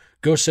before.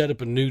 Go set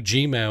up a new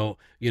Gmail,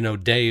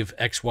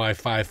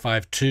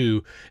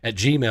 DaveXY552 at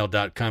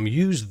gmail.com.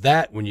 Use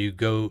that when you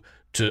go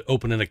to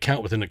open an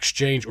account with an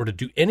exchange or to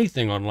do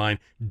anything online.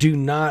 Do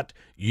not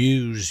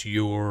use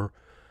your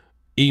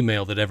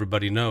email that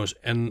everybody knows.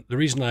 And the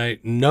reason I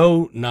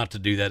know not to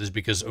do that is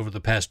because over the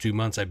past 2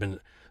 months I've been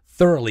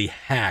thoroughly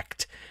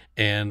hacked,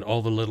 and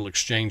all the little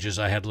exchanges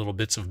I had little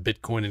bits of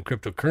Bitcoin and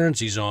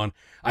cryptocurrencies on,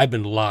 I've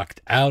been locked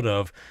out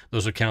of.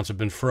 Those accounts have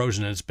been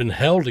frozen, and it's been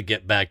hell to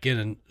get back in.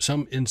 In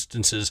some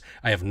instances,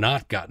 I have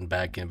not gotten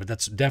back in, but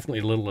that's definitely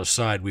a little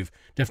aside. We've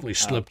definitely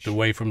slipped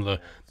away from the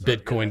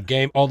Bitcoin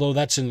game, although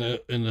that's in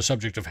the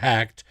subject of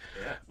hacked.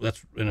 Yeah.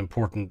 That's an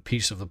important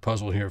piece of the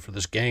puzzle here for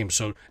this game.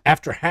 So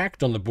after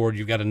hacked on the board,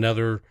 you've got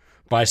another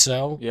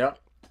buy-sell? Yeah.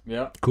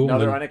 Cool.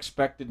 Another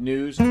unexpected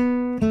news.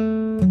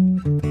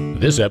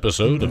 This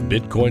episode of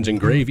Bitcoins and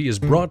Gravy is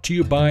brought to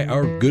you by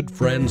our good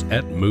friends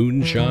at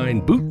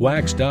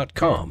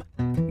MoonshineBootwax.com.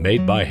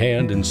 Made by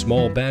hand in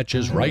small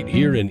batches right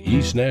here in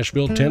East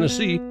Nashville,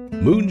 Tennessee,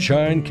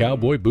 Moonshine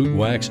Cowboy Boot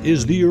Wax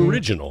is the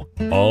original,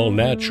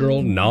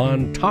 all-natural,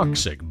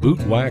 non-toxic boot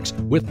wax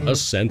with a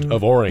scent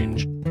of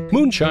orange.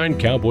 Moonshine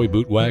Cowboy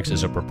Boot Wax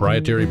is a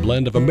proprietary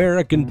blend of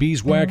American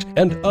beeswax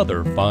and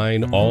other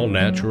fine,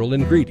 all-natural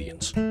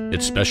ingredients.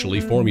 It's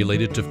specially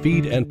formulated to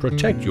feed and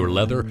protect your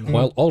leather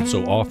while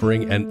also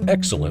offering an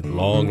excellent,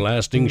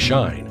 long-lasting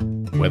shine.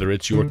 Whether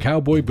it's your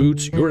cowboy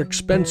boots, your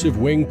expensive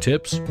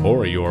wingtips,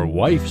 or your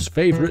wife's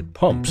favorite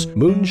pumps,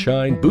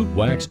 Moonshine Boot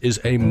Wax is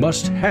a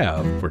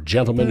must-have for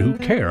gentlemen who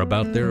care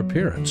about their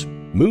appearance.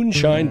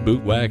 Moonshine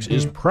Boot Wax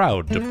is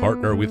proud to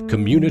partner with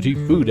Community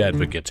Food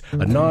Advocates,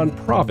 a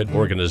non-profit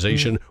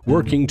organization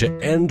working to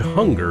end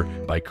hunger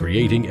by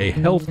creating a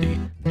healthy,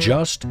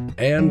 just,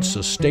 and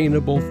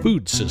sustainable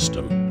food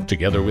system.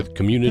 Together with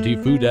Community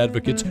Food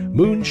Advocates,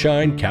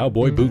 Moonshine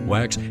Cowboy Boot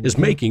Wax is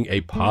making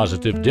a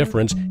positive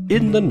difference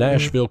in the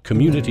Nashville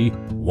community,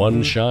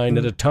 one shine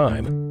at a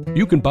time.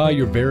 You can buy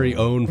your very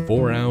own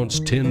 4-ounce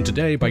tin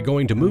today by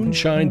going to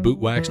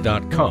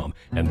moonshinebootwax.com.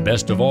 And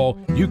best of all,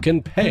 you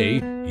can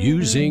pay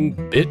using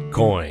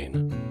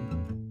Bitcoin.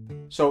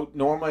 So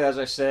normally, as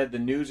I said, the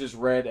news is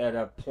read at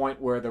a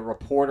point where the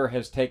reporter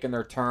has taken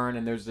their turn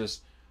and there's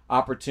this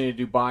opportunity to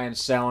do buy and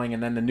selling,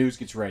 and then the news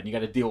gets read and you got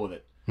to deal with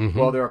it. Mm-hmm.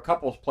 Well, there are a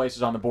couple of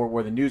places on the board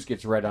where the news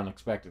gets read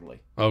unexpectedly.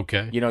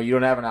 Okay. You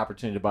don't have an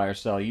opportunity to buy or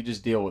sell. You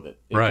just deal with it.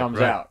 It comes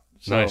right. out.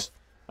 So, nice.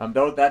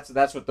 Though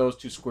that's what those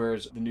two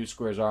squares, the new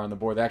squares, are on the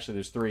board. Actually,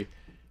 there's 3.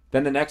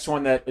 Then the next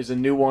one that is a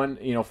new one,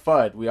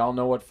 FUD. We all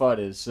know what FUD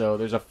is. So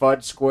there's a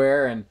FUD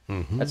square, and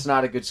that's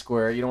not a good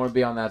square. You don't want to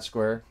be on that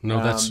square.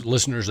 No, that's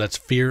listeners. That's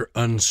fear,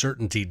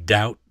 uncertainty,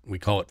 doubt. We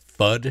call it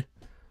FUD.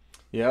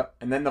 Yep.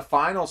 And then the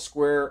final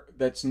square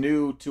that's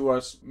new to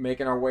us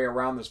making our way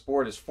around this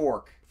board is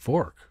fork.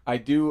 Fork. I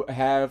do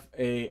have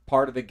a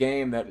part of the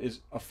game that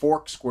is a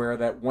fork square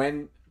that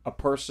when a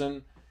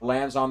person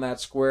lands on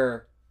that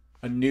square,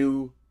 a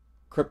new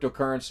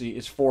cryptocurrency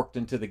is forked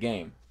into the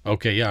game.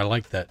 Okay, yeah, I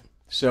like that.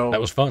 So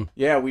that was fun.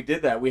 Yeah, we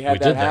did that. We had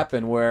that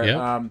happen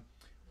where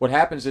what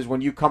happens is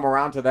when you come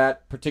around to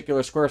that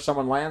particular square,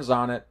 someone lands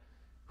on it,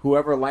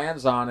 whoever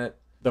lands on it,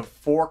 the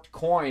forked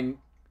coin,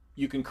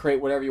 you can create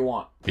whatever you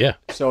want. Yeah.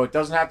 So it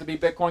doesn't have to be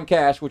Bitcoin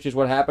Cash, which is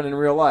what happened in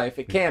real life.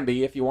 It can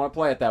be if you want to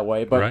play it that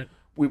way, but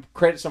we've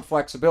created some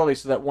flexibility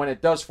so that when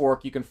it does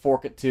fork, you can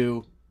fork it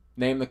to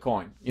name the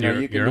coin. You can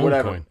your do own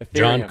whatever. Coin. Ethereum,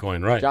 John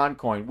coin, right. John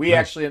coin. We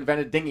actually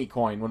invented Dingy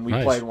coin when we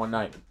played one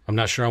night. I'm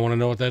not sure I want to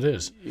know what that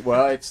is.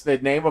 Well, it's the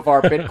name of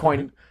our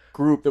Bitcoin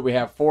group that we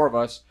have 4 of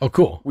us. Oh,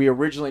 cool. We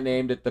originally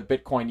named it the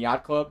Bitcoin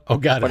Yacht Club. Oh,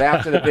 got it. But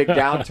after the big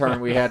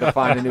downturn, we had to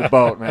find a new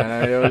boat,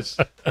 man. It was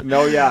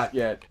no yacht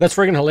yet. That's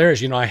friggin'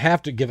 hilarious. I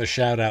have to give a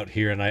shout out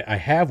here, and I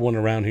have one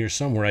around here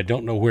somewhere. I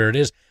don't know where it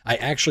is. I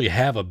actually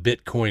have a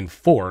Bitcoin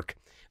fork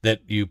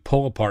that you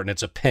pull apart, and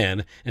it's a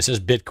pen. It says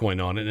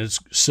Bitcoin on it, and it's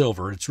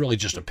silver. It's really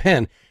just a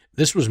pen.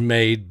 This was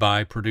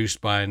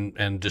produced by,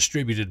 and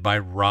distributed by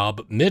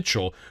Rob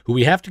Mitchell, who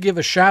we have to give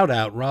a shout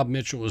out. Rob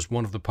Mitchell is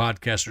one of the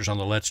podcasters on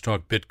the Let's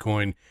Talk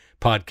Bitcoin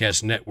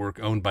podcast network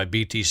owned by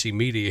BTC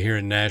Media here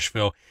in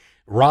Nashville.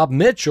 Rob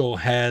Mitchell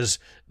has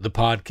the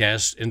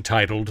podcast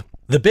entitled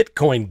The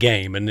Bitcoin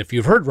Game. And if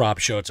you've heard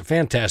Rob's show, it's a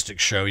fantastic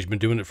show. He's been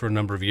doing it for a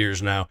number of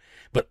years now.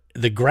 But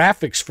the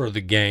graphics for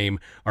the game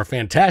are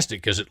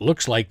fantastic because it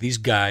looks like these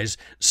guys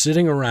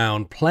sitting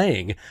around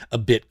playing a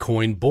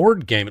Bitcoin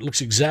board game. It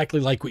looks exactly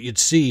like what you'd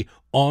see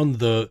on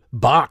the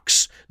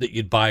box that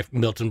you'd buy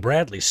Milton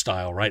Bradley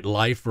style, right?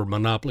 Life or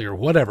Monopoly or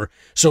whatever.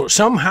 So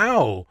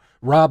somehow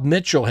Rob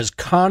Mitchell has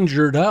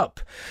conjured up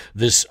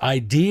this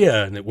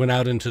idea, and it went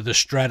out into the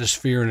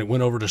stratosphere, and it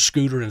went over to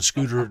Scooter, and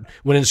Scooter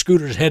went in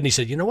Scooter's head, and he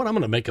said, you know what, I'm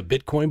going to make a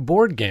Bitcoin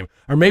board game.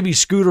 Or maybe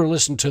Scooter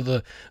listened to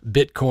the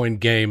Bitcoin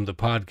Game, the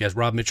podcast,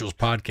 Rob Mitchell's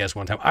podcast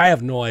one time. I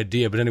have no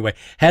idea, but anyway,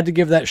 had to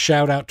give that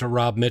shout out to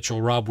Rob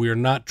Mitchell. Rob, we are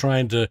not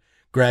trying to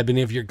grab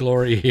any of your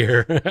glory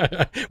here.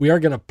 We are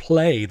going to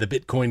play the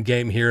Bitcoin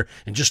Game here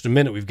in just a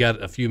minute. We've got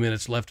a few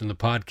minutes left in the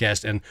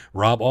podcast, and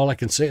Rob, all I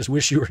can say is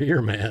wish you were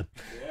here, man.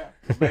 Yeah.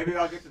 Maybe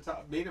I'll get to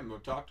meet him or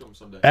talk to him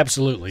someday.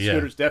 Absolutely, yeah.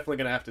 Scooter's definitely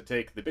going to have to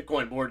take the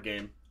Bitcoin board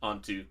game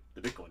onto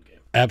the Bitcoin Game.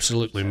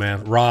 Absolutely,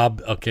 man.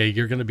 Rob, okay,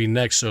 you're going to be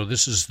next. So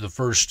this is the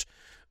first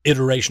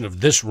iteration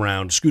of this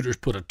round. Scooter's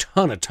put a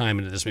ton of time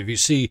into this. If you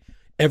see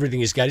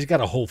everything he's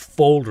got a whole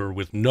folder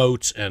with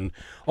notes and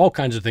all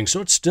kinds of things.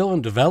 So it's still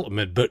in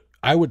development, but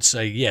I would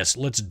say, yes,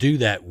 let's do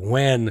that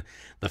when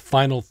the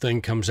final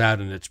thing comes out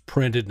and it's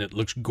printed and it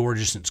looks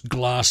gorgeous and it's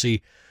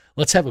glossy.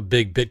 Let's have a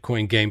big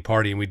Bitcoin game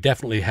party, and we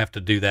definitely have to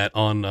do that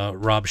on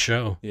Rob's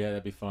show. Yeah,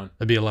 that'd be fun.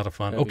 That'd be a lot of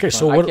fun. That'd okay, be fun.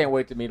 so what? I can't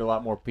wait to meet a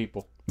lot more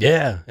people.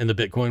 Yeah, in the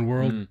Bitcoin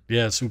world.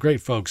 Yeah, some great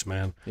folks,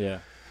 man. Yeah.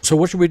 So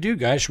what should we do,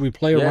 guys? Should we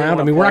play around?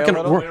 I mean, we're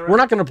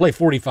not gonna play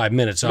 45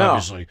 minutes,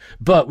 obviously,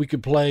 but we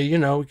could play.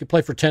 We could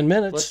play for 10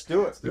 minutes.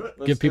 Let's do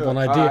it. Give people an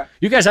idea. Right.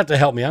 You guys have to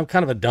help me. I'm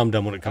kind of a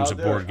dum-dum when it comes to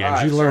board games.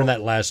 Right, you learned that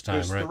last time,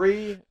 there's right?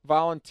 3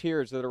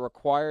 volunteers that are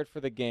required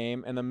for the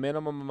game, and the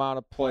minimum amount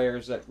of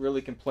players that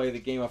really can play the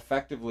game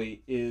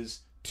effectively is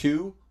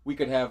 2. We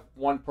could have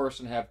one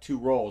person have 2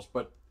 roles,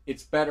 but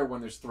it's better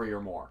when there's 3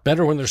 or more.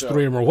 Better when there's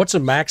 3 or more. What's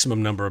the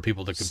maximum number of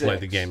people that can 6. play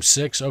the game?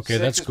 6? Okay,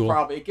 6 that's cool.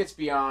 Probably, it gets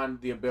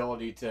beyond the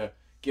ability to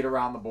get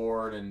around the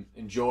board and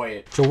enjoy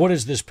it. So what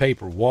is this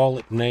paper?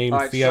 Wallet, name,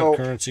 fiat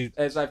currency?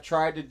 As I've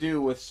tried to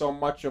do with so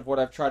much of what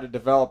I've tried to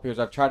develop here is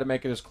I've tried to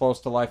make it as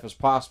close to life as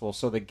possible.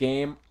 So the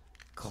game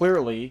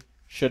clearly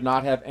should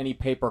not have any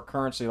paper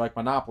currency like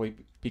Monopoly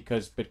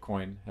because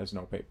Bitcoin has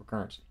no paper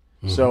currency.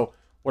 So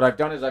what I've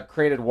done is I've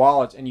created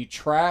wallets, and you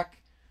track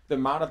the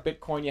amount of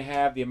Bitcoin you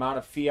have, the amount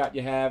of fiat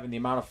you have, and the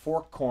amount of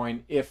fork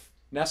coin, if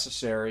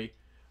necessary,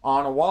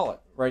 on a wallet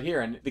right here.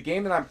 And the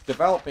game that I'm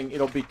developing,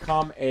 it'll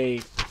become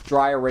a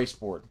dry erase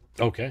board.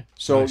 Okay.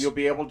 So you'll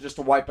be able just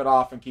to wipe it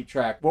off and keep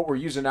track. What we're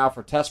using now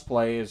for test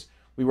play is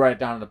we write it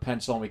down in a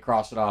pencil and we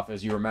cross it off,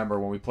 as you remember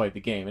when we played the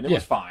game. And it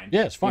was fine.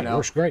 Yeah, it's fine. It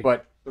works great.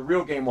 But the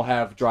real game will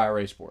have dry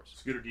erase boards.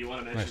 Scooter, do you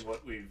want to mention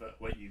what we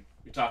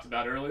talked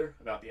about earlier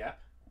about the app?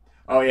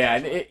 Oh, yeah.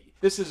 And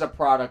this is a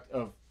product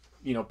of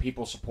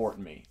people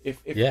supporting me.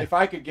 If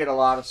I could get a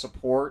lot of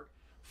support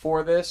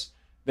for this,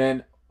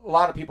 then a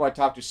lot of people I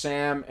talked to,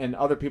 Sam and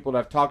other people that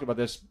I've talked about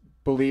this,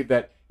 believe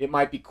that it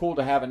might be cool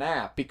to have an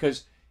app,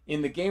 because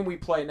in the game we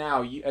play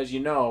now, as you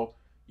know,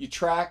 you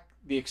track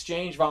the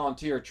exchange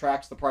volunteer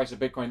tracks the price of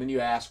Bitcoin. Then you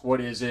ask, what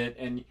is it?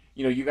 And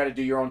you got to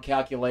do your own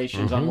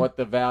calculations on what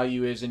the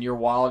value is in your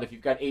wallet. If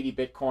you've got 80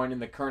 Bitcoin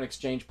and the current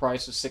exchange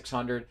price is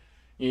 600,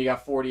 you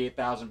got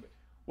 48,000.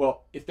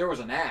 Well, if there was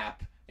an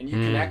app and you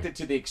connected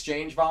to the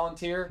exchange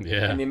volunteer,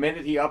 Yeah. and the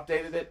minute he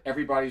updated it,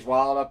 everybody's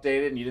wallet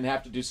updated, and you didn't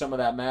have to do some of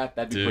that math,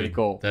 that'd be pretty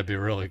cool. That'd be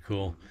really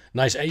cool.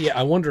 Nice. Yeah,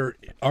 I wonder,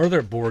 are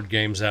there board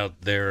games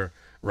out there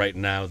right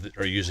now that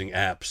are using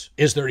apps?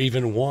 Is there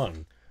even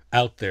one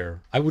out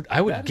there? I would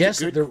guess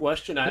That's a that good there.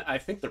 question. I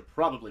think there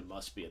probably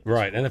must be. At this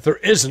Right, point. and if there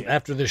isn't,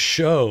 after this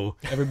show,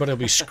 everybody will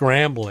be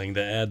scrambling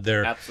to add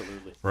their.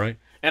 Absolutely. Right.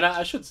 And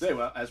I should say,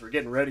 well, as we're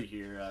getting ready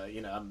here,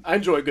 I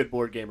enjoy a good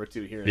board game or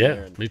two here and Yeah,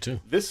 there. And me too.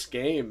 This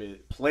game,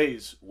 it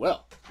plays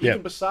well. Yeah.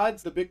 Even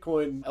besides the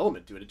Bitcoin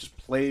element to it, it just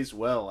plays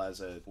well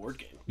as a board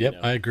game. Yep, you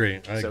know? I agree.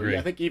 I So agree. yeah,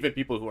 I think even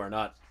people who are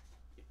not,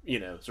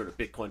 sort of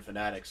Bitcoin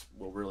fanatics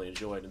will really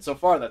enjoy it. And so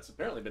far, that's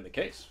apparently been the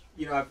case.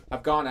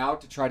 I've gone out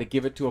to try to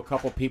give it to a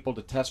couple people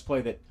to test play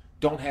that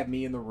don't have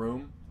me in the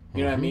room.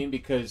 You know what I mean?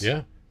 Because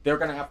Yeah. they're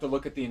going to have to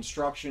look at the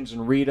instructions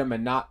and read them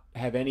and not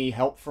have any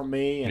help from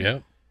me. And Yeah.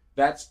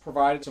 that's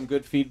provided some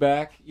good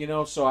feedback,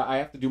 so I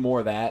have to do more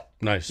of that,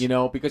 Nice.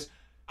 because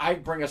I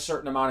bring a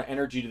certain amount of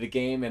energy to the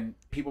game and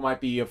people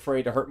might be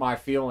afraid to hurt my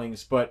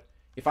feelings, but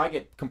if I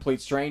get complete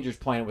strangers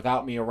playing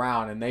without me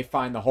around and they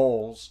find the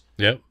holes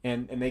Yep.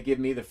 and they give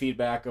me the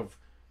feedback of,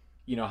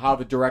 how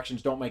the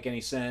directions don't make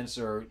any sense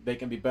or they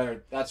can be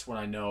better, that's when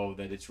I know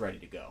that it's ready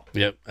to go.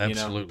 Yep.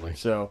 Absolutely.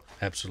 So,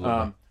 Absolutely.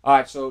 all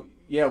right, so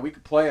yeah, we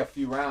could play a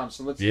few rounds.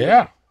 So let's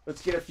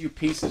let's get a few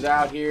pieces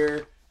out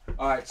here.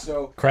 All right,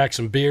 so Crack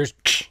some beers.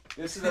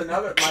 this is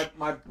another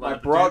my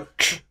brother,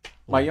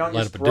 my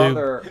youngest up a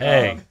brother. dude.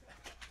 Hey.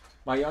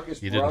 My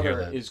youngest You didn't hear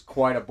brother that. is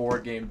quite a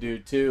board game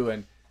dude too,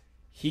 and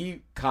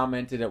he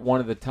commented at one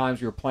of the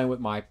times we were playing with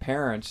my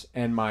parents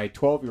and my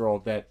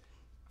 12-year-old that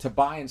to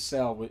buy and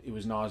sell it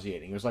was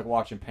nauseating. It was like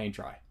watching paint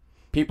dry.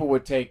 People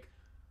would take,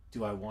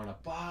 do I want to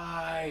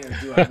buy or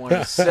do I want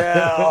to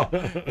sell?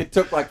 It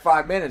took like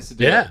 5 minutes to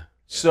do Yeah. it.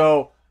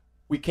 So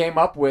we came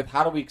up with,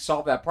 how do we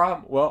solve that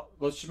problem? Well,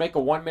 let's just make a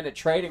 1-minute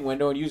trading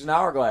window and use an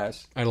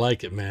hourglass. I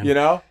like it, man.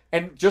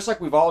 And just like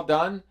we've all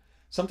done,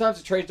 sometimes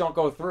the trades don't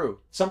go through.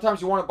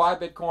 Sometimes you want to buy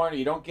Bitcoin or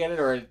you don't get it,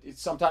 or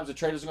sometimes the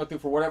trade doesn't go through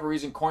for whatever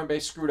reason.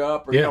 Coinbase screwed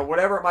up, or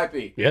whatever it might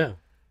be. Yeah.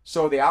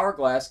 So the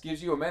hourglass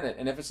gives you a minute,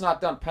 and if it's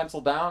not done,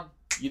 pencil down.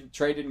 The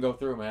trade didn't go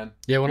through, man.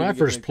 Yeah, when You I didn't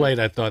get first anything. played,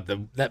 I thought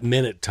that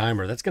minute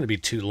timer, that's going to be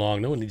too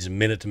long. No one needs a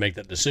minute to make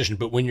that decision.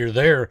 But when you're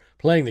there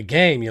playing the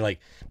game, you're like,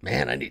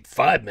 man, I need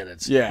 5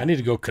 minutes. Yeah. I need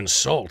to go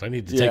consult. I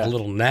need to take Yeah. a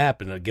little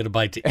nap and get a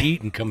bite to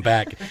eat and come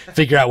back,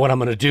 figure out what I'm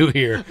going to do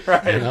here.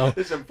 Right,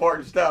 it's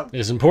important stuff.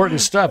 It's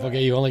important stuff.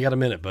 Okay, you only got a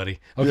minute, buddy.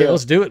 Okay,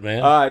 let's do it,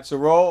 man. All right, so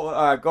roll.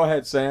 Go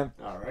ahead, Sam.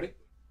 Alrighty.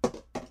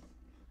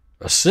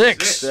 A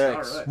 6. Six.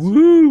 All right.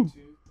 Woo! 2,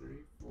 3,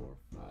 4,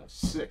 5,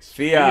 6.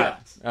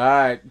 Fiat. All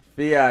right,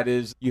 fiat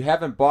is you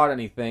haven't bought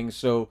anything,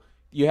 so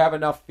you have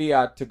enough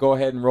fiat to go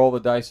ahead and roll the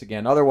dice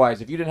again.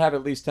 Otherwise, if you didn't have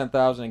at least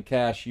 10,000 in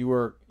cash,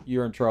 you're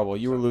in trouble.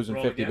 You were losing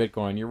roll 50 again?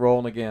 Bitcoin. You're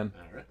rolling again.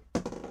 All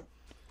right.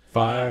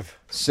 5.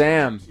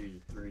 Sam.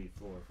 2, 3,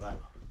 4, 5.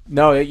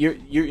 No,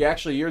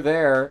 you're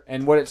there,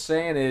 and what it's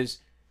saying is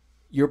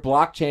your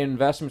blockchain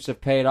investments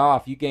have paid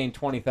off. You gained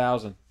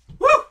 20,000.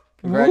 Woo!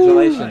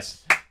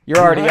 Congratulations. You're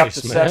already Nice,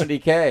 up to man.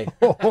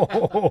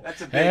 70K.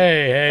 That's a big.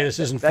 Hey, this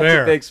isn't That's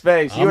fair. a big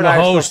space. You I'm and the I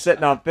are still host.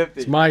 sitting on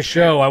 50. It's my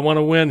show. I want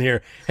to win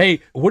here.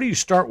 Hey, what do you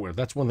start with?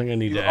 That's one thing I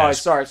need to Oh,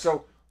 ask. sorry.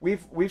 So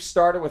we've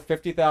started with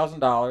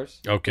 $50,000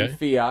 Okay. in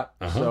fiat.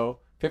 Uh-huh. So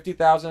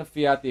 50,000 in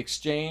fiat. The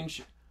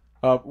exchange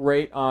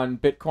rate on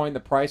Bitcoin,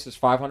 the price is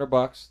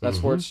 $500.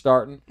 That's where it's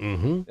starting.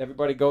 Mm-hmm.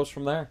 Everybody goes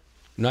from there.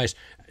 Nice.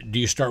 Do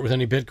you start with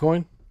any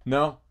Bitcoin?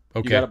 No.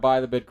 Okay. You got to buy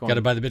the Bitcoin. Got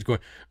to buy the Bitcoin.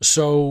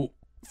 So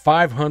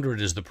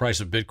 500 is the price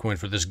of Bitcoin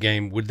for this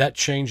game. Would that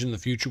change in the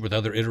future with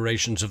other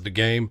iterations of the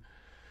game?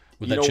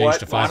 Would You that know change what?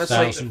 to Honestly-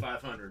 5,000?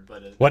 500,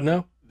 but What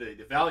now? the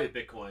value of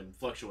Bitcoin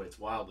fluctuates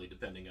wildly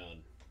depending on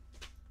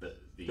the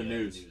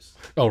news.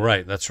 Oh,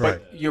 right. That's right.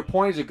 But your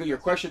point is a good. Your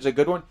question's a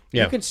good one.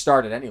 Yeah. You can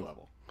start at any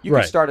level. You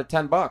Right. can start at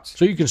 $10.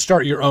 So you can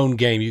start your own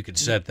game. You could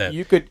set that.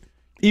 You could.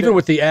 Even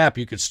with the app,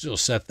 you could still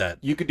set that.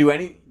 You could do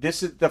any.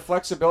 This is the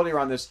flexibility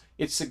around this.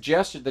 It's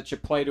suggested that you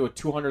play to a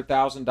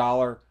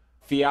 $200,000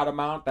 fiat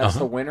amount. That's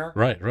the winner.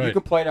 Right, right. You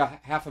could play to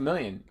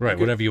 $500,000. Right, You could-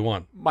 whatever you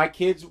want. one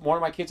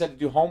of my kids had to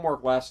do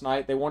homework last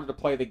night. They wanted to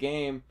play the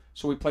game,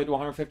 so we played to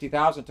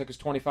 150,000. It took us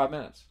 25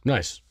 minutes.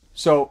 Nice.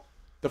 So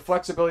the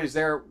flexibility is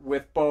there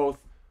with both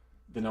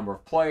the number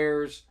of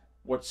players,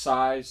 what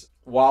size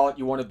wallet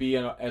you want to be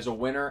in as a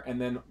winner, and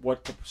then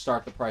what to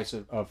start the price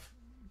of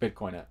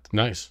Bitcoin at.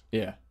 Nice.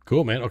 Yeah,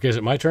 Cool, man. Okay, is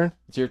it my turn?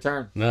 it's your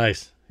turn.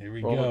 Nice. Here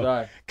we Roll the go.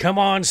 die. Come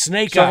on,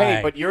 Snake So Eye. hey,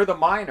 but you're the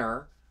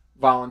miner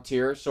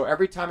volunteer. So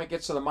every time it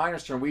gets to the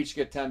miner's turn, we each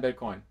get 10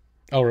 Bitcoin.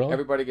 Oh, really?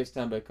 Everybody gets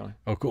 10 Bitcoin.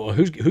 Oh, cool.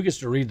 Who gets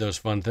to read those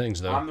fun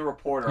things, though? I'm the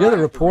reporter. You're I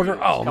the have to reporter? read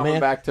it. It's Oh, coming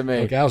man. back to me.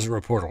 Okay, I was a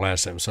reporter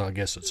last time, so I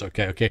guess it's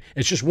okay. Okay,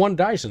 it's just one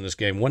dice in this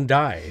game. One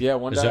die. Yeah,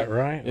 one Is die. that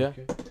right? Yeah.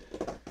 Okay.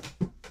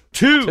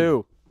 Two.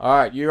 2. All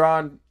right, you're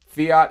on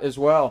fiat as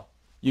well.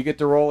 You get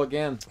to roll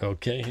again.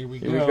 Okay, here we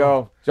Here we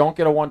go. Don't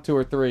get a 1, 2,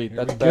 or 3.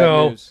 That's we bad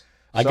go. news.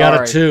 I got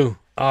a Sorry. 2.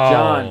 Oh,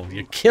 John.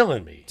 you're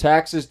killing me.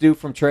 Taxes due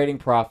from trading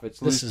profits.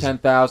 This Lose is-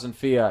 10,000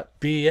 fiat.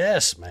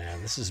 BS,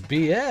 man. This is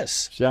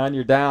BS. John,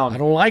 you're down. I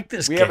don't like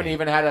this We game. haven't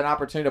even had an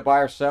opportunity to buy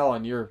or sell,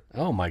 and you're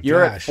Oh, my at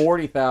gosh.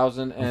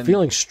 40,000. And I'm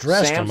feeling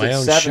stressed Sam's on my at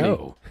own 70.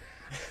 show.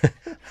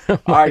 All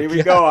right, here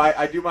we go.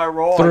 I do my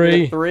roll. I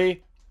Three. get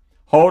 3.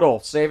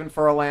 Hodl, saving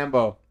for a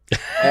Lambo.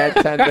 Add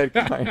 10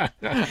 Bitcoin.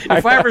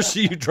 If I ever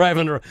see you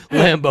driving a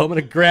Lambo, I'm going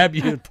to grab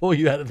you and pull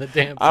you out of the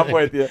damn thing. I'm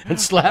with you. And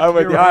slap I'm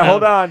with you you. All right,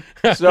 hold around.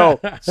 on. So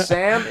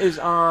Sam is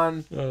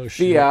on Oh,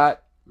 shit.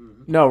 fiat.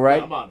 No,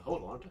 right? I'm on.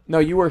 Hold on. No,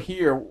 you were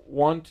here.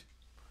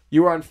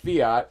 You were on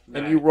fiat,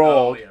 and you Right.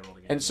 rolled. Oh, yeah, rolled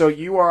again. And so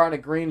you are on a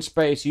green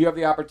space. You have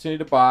the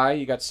opportunity to buy.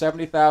 You got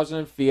 70,000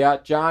 in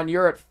fiat. John,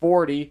 you're at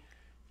 40.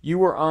 You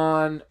were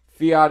on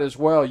fiat as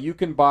well. You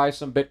can buy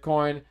some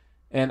Bitcoin,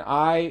 and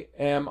I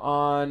am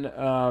on.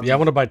 Yeah, I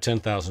want to buy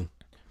 10,000.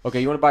 Okay,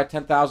 you want to buy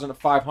 10,000 at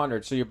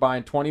 500, so you're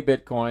buying 20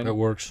 Bitcoin. That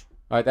works.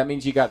 All right, that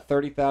means you got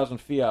 30,000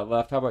 fiat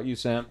left. How about you,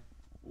 Sam?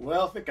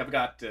 Well, I think I've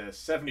got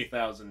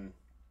 70,000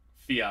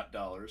 fiat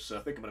dollars, so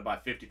I think I'm going to buy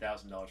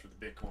 $50,000 worth of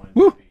Bitcoin.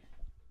 Woo.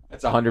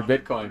 That's 100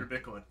 Bitcoin. 100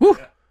 Bitcoin. Woo.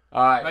 Yeah.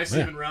 All right. Nice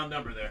Yeah. even round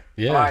number there.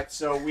 Yeah. All right,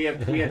 so we had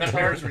There's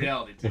turned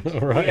reality too. All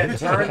we right. had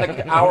turned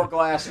the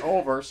hourglass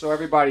over. So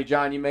everybody,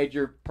 John, you made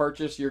your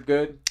purchase. You're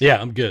good.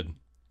 Yeah, I'm good.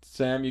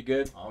 Sam, you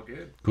good? All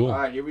good. Cool. All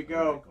right, here we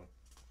go.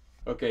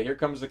 Okay, here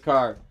comes the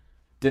card.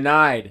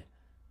 Denied.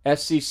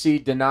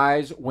 SEC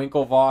denies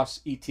Winklevoss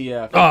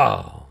ETF.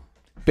 Oh.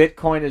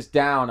 Bitcoin is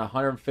down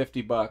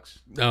 $150.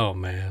 Oh,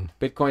 man.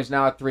 Bitcoin's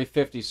now at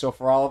 350. So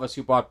for all of us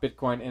who bought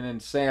Bitcoin, and then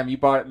Sam, you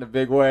bought it in a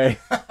big way.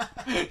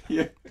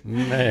 Yeah.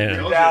 Man.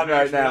 You're down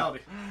right now.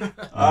 Reality.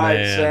 All right,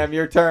 Man. Sam,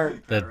 your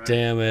turn. That Alright.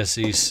 damn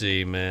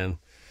SEC, man.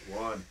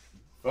 One.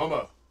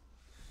 FOMO.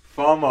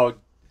 FOMO.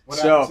 What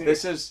So happens here?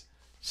 this is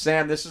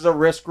Sam. This is a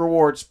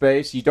risk-reward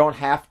space. You don't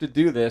have to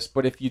do this,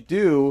 but if you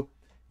do,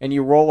 and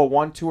you roll a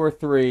 1, 2, or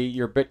 3,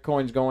 your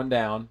Bitcoin's going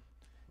down.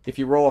 If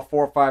you roll a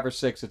 4, 5, or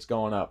 6, it's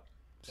going up.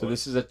 So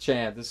this is a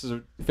chance. This is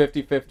a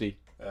 50-50.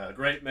 A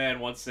great man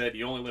once said,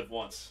 "You only live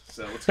once."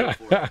 So let's go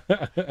for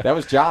it. That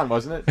was John,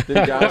 wasn't it?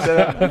 Did John say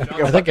that?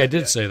 I think I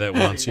did say that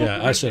once.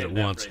 Yeah, I said it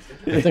once.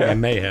 I think I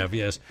may have,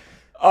 yes.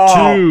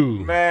 Oh, 2.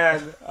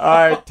 man. All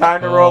right,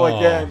 time to roll Oh.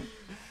 again.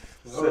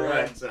 All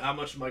right. So how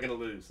much am I going to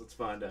lose? Let's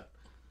find out.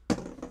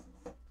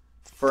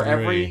 For 3.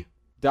 every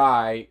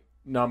die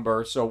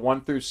number, so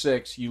 1 through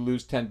 6, you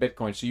lose 10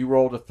 Bitcoin. So you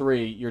rolled a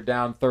 3, you're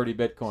down 30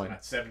 Bitcoin.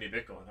 Not 70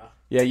 Bitcoin, huh?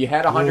 Yeah, you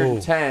had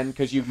 110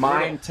 because you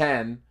mined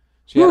 10.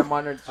 So you had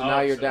 100, so Oh, now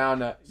you're so- down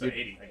to so you're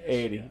 80, I guess,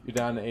 80. yeah. You're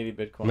down to 80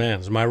 Bitcoin. Man,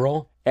 is my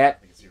roll? I At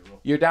think it's your roll.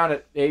 You're down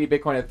at 80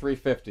 Bitcoin at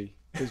 350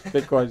 because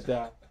Bitcoin's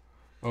down.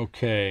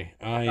 Okay.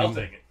 I I'll am.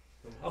 take it.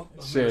 I'm for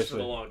the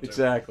Seriously. long term.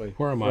 Exactly.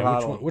 Where am We're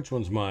I? hodling. Which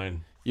one's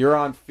mine? You're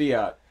on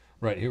fiat.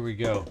 Right, here we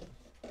go.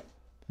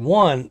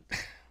 1.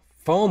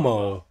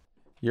 FOMO.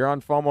 You're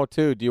on FOMO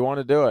too. Do you want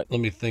to do it? Let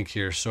me think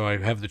here. So I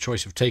have the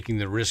choice of taking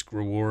the risk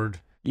reward.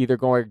 Either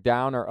going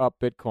down or up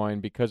Bitcoin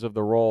because of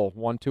the roll.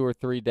 1, 2, or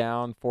 3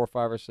 down, 4,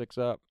 5, or 6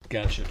 up.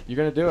 Gotcha. You're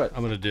going to do it.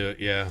 I'm going to do it,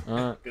 yeah. All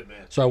right. Good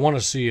man. So I want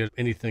to see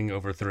anything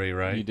over 3,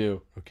 right? You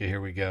do. Okay,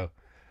 here we go.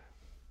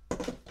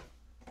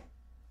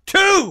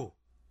 2!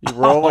 You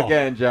roll Oh.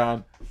 again,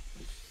 John.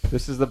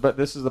 This is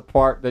the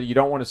part that you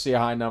don't want to see a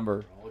high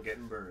number. All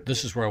getting burned.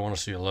 This is where I want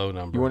to see a low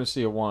number. You want to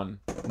see a 1,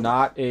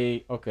 not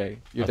a. Okay,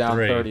 you're A down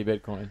 3. 30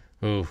 Bitcoin.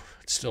 Ooh,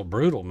 it's still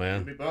brutal, We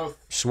man. both.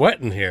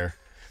 Sweating here.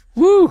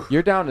 Woo!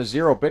 You're down to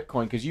 0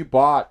 Bitcoin because you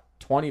bought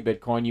 20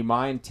 Bitcoin. You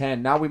mined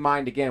 10. Now we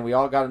mined again. We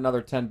all got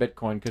another 10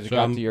 Bitcoin because it So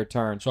got I'm- to your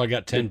turn. So I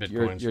got 10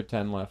 You're- Bitcoins. You're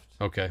 10 left.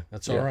 Okay,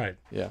 that's Yeah. all right.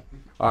 Yeah.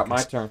 All right,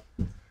 my turn.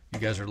 You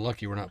guys are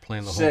lucky we're not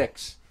playing the whole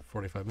 6.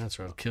 45 minutes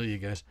or I'll kill you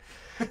guys.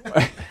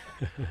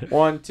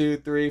 1, 2,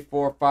 3,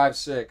 4, 5,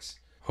 6.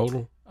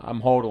 Hodl.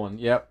 I'm hodling.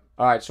 Yep.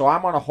 All right, so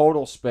I'm on a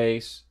hodl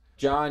space.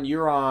 John,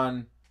 you're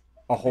on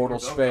a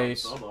hodl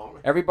space.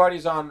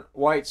 Everybody's on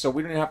white, so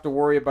we don't have to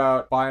worry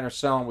about buying or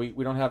selling.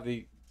 We don't have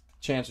the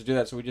chance to do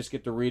that, so we just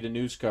get to read a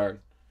news card.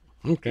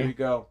 Here we Okay,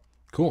 go.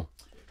 cool.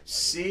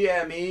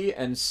 CME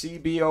and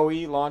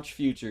CBOE launch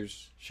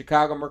futures.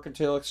 Chicago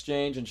Mercantile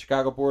Exchange and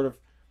Chicago Board of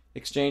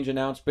Exchange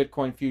announced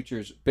Bitcoin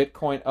futures.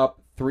 Bitcoin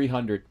up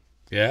 300.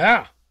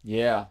 Yeah,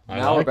 Yeah. I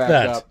Now we're like back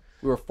that. up.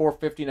 We were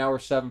 450. Now we're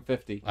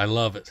 750. I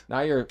love it.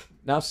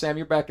 Now Sam,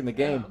 you're back in the Yeah,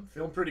 game. I'm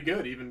feeling pretty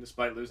good, even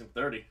despite losing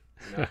 30.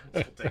 You know,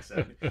 we'll take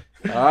 70. All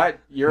right,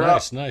 you're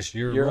nice, up. nice.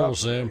 You're You're roll, up.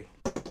 Sam.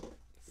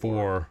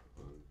 4.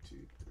 1, 2,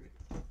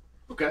 3.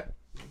 Okay.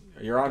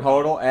 You're on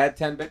hodl. Add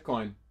 10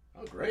 Bitcoin.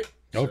 Oh, great.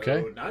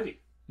 Okay. So 90.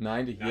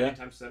 90. 90 Yeah.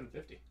 times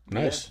 750.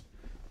 Nice.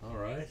 All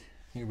right.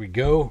 Here we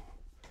go.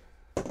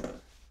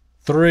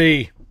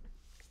 3.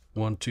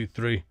 1, 2,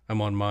 3.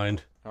 I'm on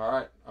mind. All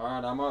right.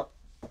 I'm up.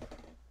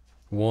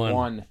 1.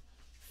 1.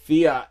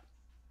 Fiat.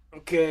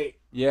 Okay.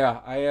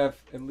 Yeah, I have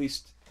at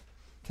least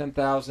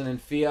 10,000 in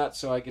fiat,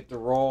 so I get to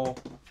roll.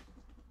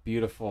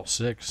 Beautiful.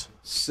 6.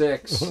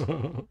 6.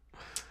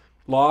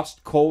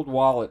 Lost cold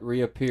wallet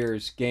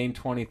reappears. Gain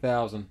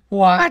 20,000.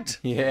 What?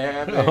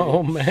 Yeah, baby.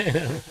 Oh,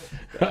 man.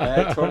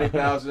 Add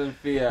 20,000 in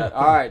fiat.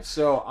 All right,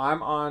 so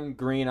I'm on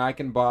green. I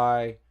can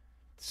buy.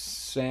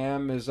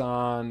 Sam is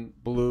on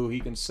blue. He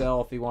can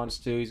sell if he wants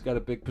to. He's got a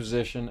big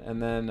position.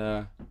 And then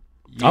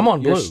I'm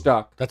on you're blue.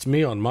 stuck. That's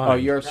me on mine. Oh,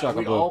 you're Now, stuck on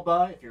we blue. all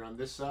buy if you're on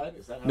this side.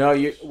 Is that how No, it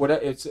you works? what?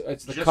 It's the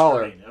Just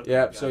color. green. Okay,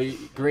 Yeah. got So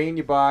it. green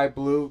you buy,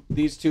 blue.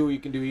 These two you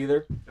can do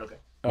either. Okay.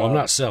 Well, I'm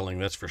not selling,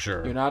 that's for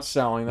sure. You're not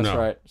selling. That's No.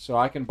 right. So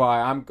I can buy.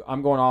 I'm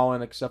going all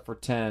in except for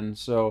 10.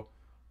 So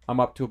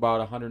I'm up to about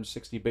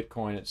 160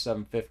 Bitcoin at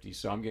 750.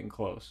 So I'm getting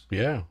close.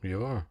 Yeah,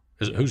 you are.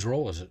 Whose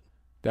role is it?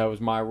 That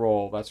was my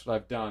roll. That's what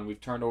I've done. We've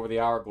turned over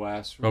the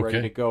hourglass. We're Okay.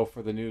 ready to go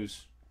for the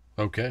news.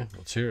 Okay,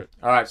 let's hear it.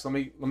 All right. So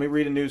let me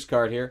read a news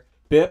card here.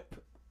 BIP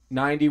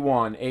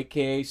 91,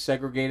 aka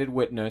segregated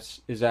witness,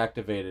 is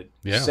activated.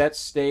 Yeah. Sets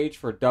stage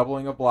for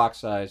doubling of block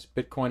size.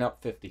 Bitcoin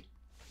up 50.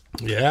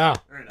 Yeah,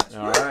 Very nice.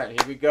 All right,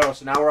 here we go.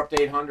 So now we're up to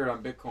 800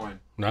 on Bitcoin.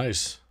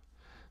 nice.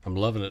 I'm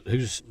loving it.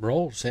 Whose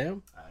role,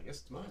 Sam? I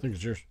guess it's mine. I think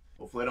it's yours.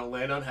 Hopefully I don't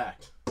land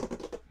unhacked.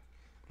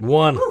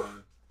 1. All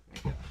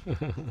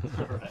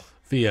right.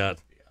 Fiat.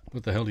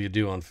 What the hell do you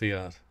do on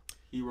Fiat?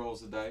 He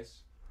rolls the dice.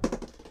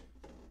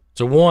 It's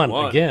a 1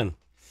 1. again.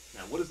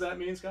 Now, what does that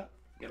mean, Scott?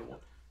 Get a 1.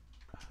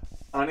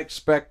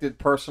 Unexpected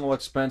personal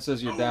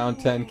expenses. You're down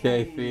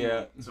 10K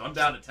Fiat. So I'm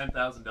down to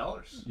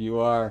 $10,000. You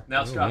are.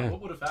 Now, Scott, man.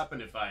 what would have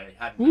happened if I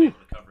hadn't been able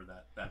to cover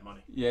that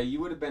money? Yeah, you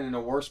would have been in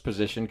a worse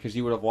position because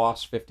you would have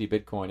lost 50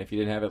 Bitcoin if you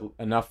didn't have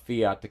enough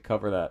Fiat to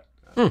cover that.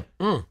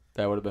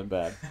 That would have been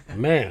bad.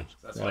 Man.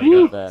 That's Yeah, why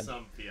you got bad.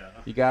 some fiat.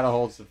 Huh? You got to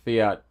hold some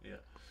Fiat. Yeah.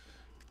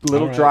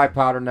 Little All right. dry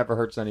powder never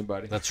hurts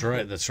anybody. That's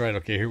right. That's right.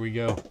 Okay, here we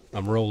go.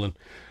 I'm rolling.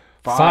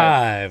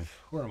 5.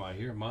 Where am I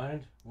here?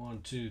 Mine?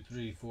 1, 2,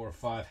 3, 4,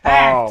 5.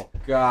 Oh,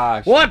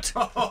 gosh. What?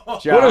 John,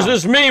 What does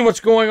this mean? What's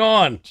going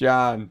on?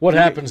 John. What you-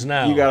 happens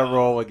now? You got to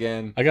roll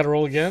again. I got to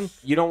roll again?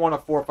 You don't want a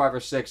 4, 5, or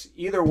 6.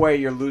 Either way,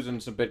 you're losing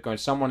some Bitcoin.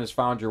 Someone has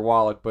found your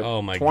wallet, but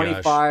Oh, my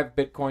 25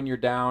 Bitcoin, you're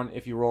down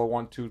if you roll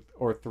 1, 2,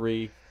 or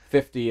 3.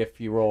 50 if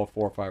you roll a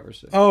 4, 5, or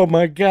 6. Oh,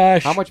 my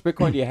gosh. How much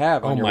Bitcoin do you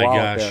have on Oh, your my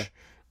wallet gosh.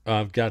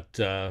 I've got,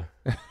 there?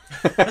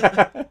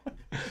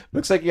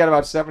 Looks like you got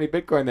about 70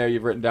 Bitcoin there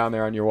you've written down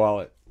there on your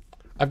wallet.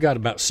 I've got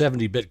about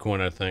 70 Bitcoin,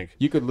 I think.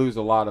 You could lose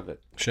a lot of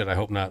it. Shit, I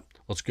hope not.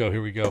 Let's go.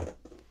 Here we go.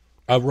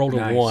 I rolled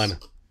Nice. a 1.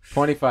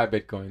 25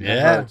 Bitcoin. That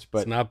Yeah, hurts, but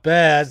it's not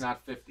bad. it's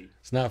not 50.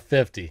 It's not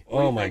 50. What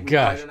do Oh, you my think? We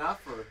gosh. light enough,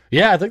 or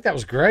Yeah, I think that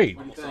was great.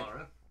 what do you think? All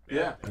right.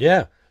 Yeah.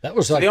 Yeah, that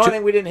was like The only two-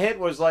 thing we didn't hit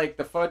was like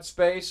the FUD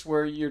space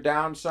where you're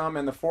down some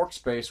and the fork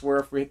space where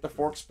if we hit the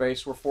fork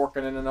space, we're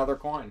forking in another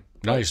coin.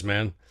 nice,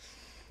 man.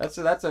 That's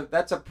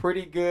a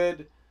pretty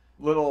good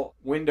little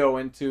window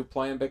into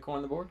playing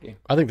Bitcoin the board game.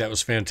 I think that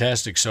was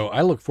fantastic. So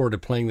I look forward to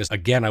playing this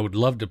again. I would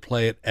love to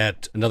play it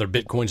at another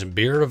Bitcoins and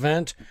Beer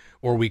event,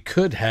 or we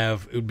could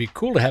have, it would be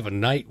cool to have a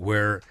night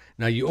where,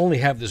 now you only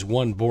have this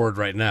one board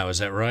right now, is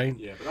that right?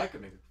 Yeah, but I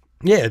could make it.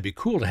 Yeah, it'd be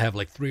cool to have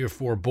like 3 or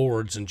 4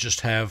 boards and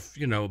just have,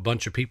 a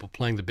bunch of people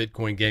playing the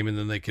Bitcoin game, and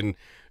then they can,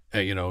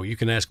 you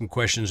can ask them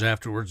questions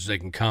afterwards, they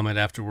can comment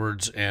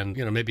afterwards, and,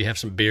 maybe have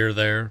some beer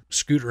there.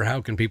 Scooter,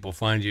 how can people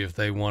find you if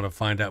they want to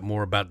find out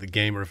more about the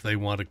game, or if they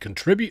want to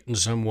contribute in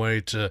some way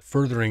to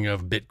furthering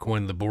of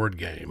Bitcoin the board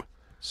game?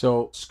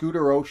 So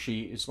Scooter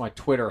Oshi is my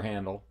Twitter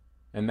handle,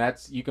 and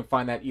you can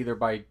find that either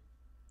by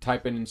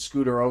typing in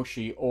Scooter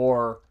Oshi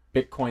or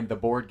Bitcoin the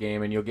board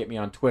game, and you'll get me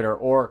on Twitter,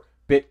 or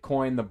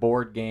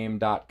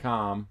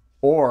bitcointheboardgame.com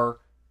or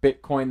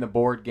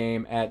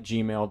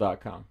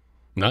bitcointheboardgame@gmail.com.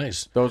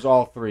 Nice. Those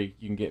all three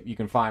you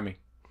can find me.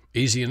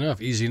 Easy enough,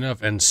 easy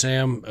enough. And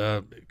Sam,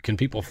 can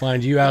people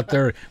find you out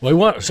there?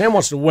 Well, Sam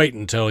wants to wait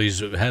until he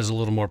has a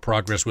little more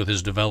progress with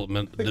his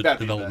development. I think that'd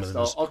be development best.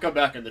 of this. I'll come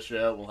back in the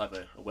show. We'll have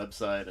a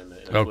website and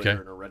a Okay.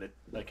 Twitter and a Reddit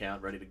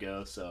account ready to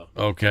go. So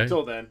Okay.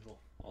 until then,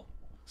 I'll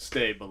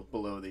stay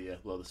below the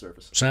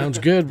surface. Sounds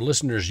good.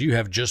 Listeners, you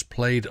have just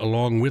played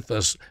along with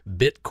us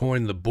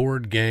Bitcoin the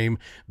board game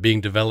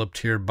being developed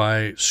here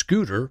by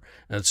Scooter.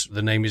 That's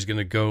the name he's going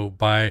to go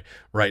by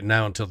right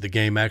now until the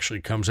game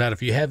actually comes out.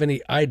 If you have any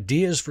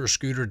ideas for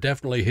Scooter,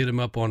 definitely hit him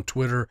up on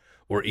Twitter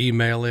or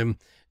email him.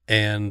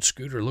 And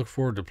Scooter, look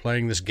forward to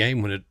playing this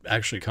game when it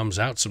actually comes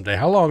out someday.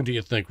 How long do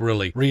you think,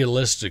 really,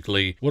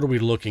 realistically, what are we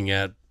looking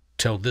at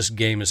till this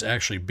game is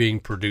actually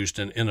being produced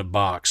and in a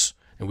box,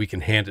 and we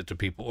can hand it to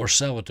people or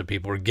sell it to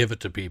people or give it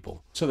to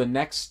people? So the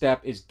next step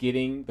is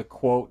getting the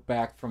quote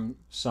back from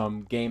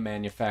some game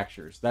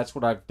manufacturers. That's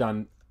what I've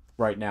done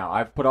right now.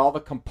 I've put all the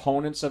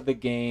components of the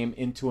game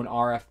into an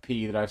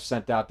RFP that I've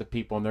sent out to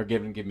people, and they're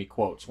giving me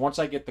quotes. Once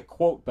I get the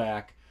quote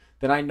back,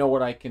 then I know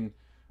what I can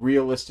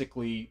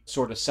realistically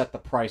sort of set the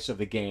price of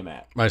the game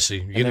at. I see.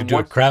 You're going then to do a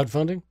once-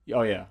 crowdfunding?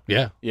 Oh, yeah.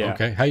 Yeah. Yeah.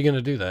 Okay. How are you going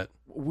to do that?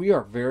 We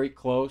are very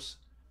close.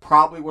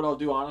 Probably what I'll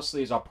do,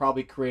 honestly, is I'll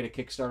probably create a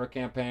Kickstarter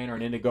campaign or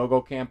an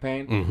Indiegogo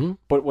campaign. Mm-hmm.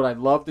 But what I'd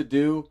love to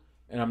do,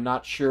 and I'm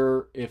not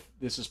sure if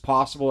this is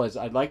possible, is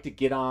I'd like to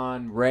get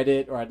on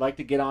Reddit or I'd like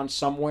to get on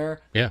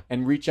somewhere Yeah.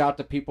 and reach out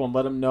to people and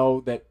let them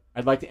know that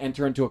I'd like to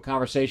enter into a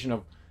conversation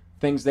of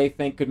things they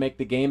think could make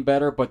the game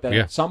better, but that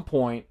at some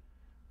point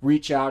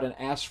reach out and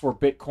ask for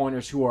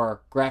Bitcoiners who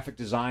are graphic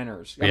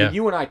designers. I mean,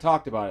 you and I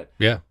talked about it.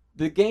 Yeah.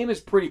 The game is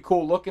pretty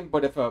cool looking,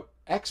 but if a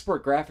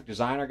expert graphic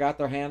designer got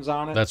their hands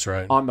on it, that's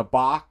right. On the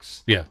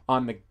box, yeah,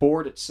 on the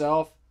board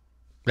itself,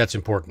 that's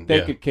important.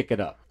 They could kick it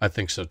up. I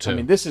think so too. I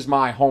mean, this is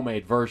my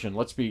homemade version.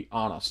 Let's be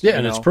honest. Yeah,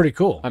 and it's pretty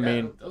cool. I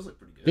mean, it does look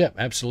pretty good. Yeah,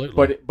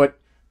 absolutely. But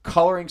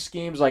coloring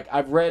schemes, like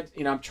I've read,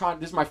 I'm trying.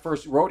 This is my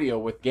first rodeo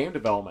with game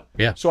development.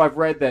 Yeah. So I've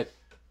read that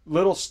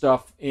little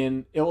stuff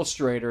in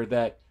Illustrator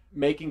that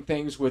making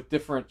things with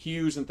different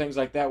hues and things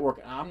like that work.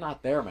 I'm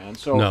not there, man.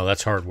 So no,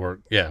 that's hard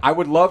work. Yeah. I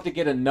would love to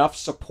get enough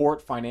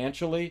support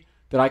financially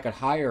that I could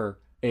hire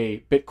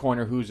a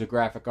Bitcoiner who's a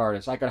graphic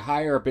artist. I could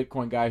hire a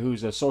Bitcoin guy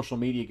who's a social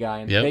media guy,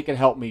 and they could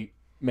help me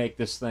make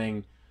this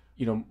thing,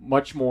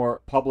 much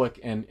more public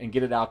and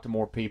get it out to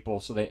more people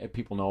so that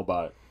people know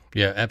about it.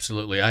 Yeah,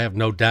 absolutely. I have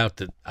no doubt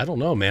that, I don't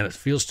know, man, it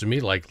feels to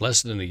me like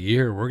less than a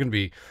year, I'm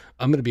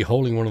going to be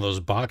holding one of those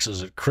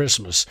boxes at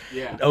Christmas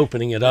and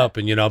opening it up,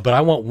 and but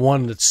I want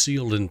one that's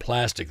sealed in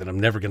plastic that I'm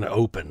never going to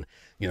open,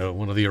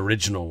 one of the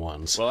original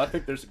ones. Well, I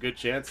think there's a good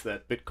chance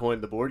that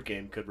Bitcoin, the board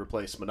game, could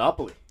replace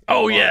Monopoly.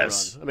 Oh,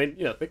 yes. Run. I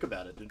mean, think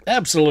about it.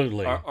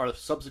 Absolutely. Are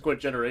subsequent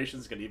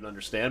generations going to even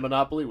understand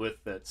Monopoly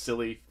with that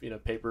silly,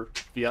 paper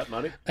fiat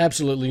money?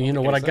 Absolutely.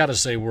 What I got to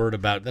say a word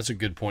about, that's a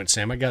good point,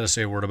 Sam. I got to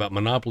say a word about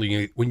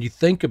Monopoly. When you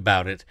think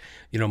about it,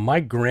 my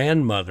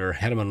grandmother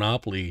had a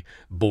Monopoly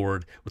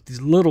board with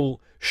these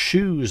little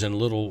shoes and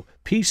little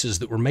pieces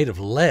that were made of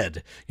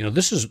lead.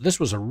 This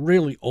was a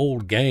really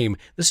old game.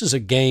 This is a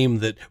game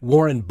that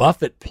Warren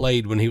Buffett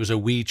played when he was a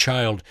wee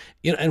child.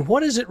 And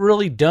what has it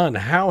really done?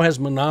 How has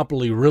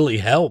Monopoly really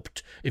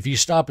helped? If you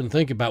stop and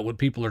think about what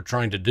people are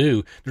trying to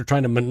do, they're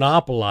trying to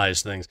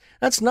monopolize things.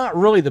 That's not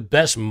really the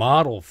best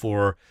model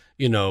for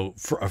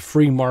for a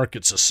free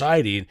market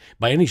society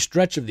by any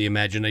stretch of the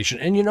imagination.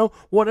 And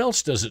what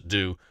else does it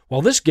do?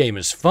 While this game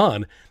is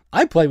fun,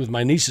 I play with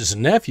my nieces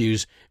and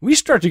nephews. We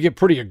start to get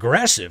pretty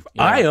aggressive.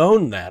 Yeah. I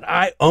own that.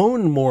 I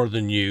own more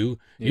than you.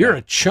 Yeah. You're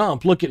a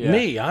chump. Look at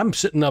me. I'm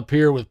sitting up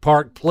here with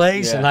Park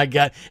Place, and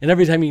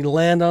every time you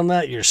land on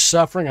that, you're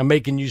suffering. I'm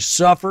making you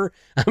suffer.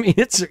 I mean,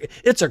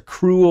 it's a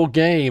cruel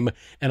game.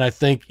 And I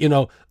think,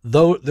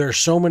 though there are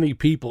so many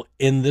people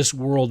in this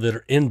world that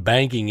are in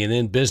banking and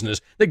in business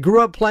that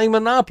grew up playing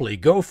Monopoly.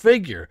 Go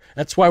figure.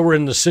 That's why we're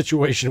in the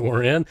situation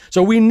we're in.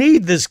 So we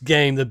need this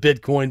game, the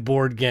Bitcoin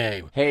board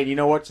game. Hey, you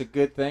know what's a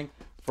good thing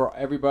for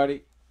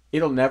everybody?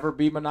 It'll never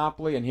be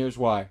Monopoly, and here's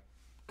why.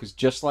 Because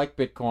just like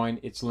Bitcoin,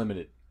 it's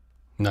limited.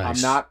 Nice.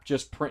 I'm not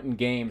just printing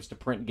games to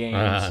print games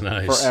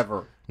nice.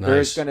 forever. Nice.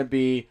 There's going to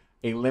be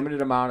a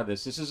limited amount of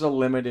this. This is a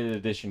limited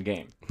edition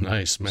game.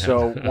 Nice, man.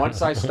 So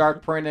once I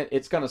start printing it,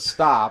 it's going to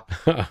stop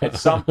at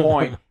some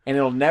point, and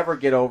it'll never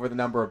get over the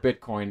number of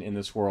Bitcoin in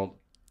this world.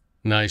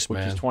 Nice, which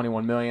man. Is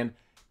 21 million.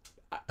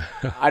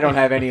 I don't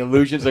have any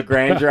illusions of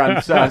grandeur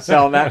on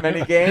selling that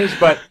many games,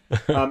 but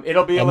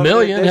it'll be a limited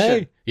million, edition.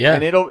 Hey, yeah.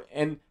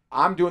 And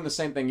I'm doing the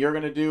same thing you're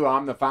going to do.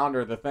 I'm the founder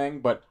of the thing,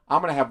 but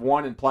I'm going to have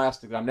one in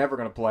plastic that I'm never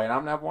going to play, and I'm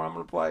going to have one I'm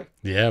going to play.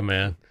 Yeah,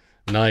 man.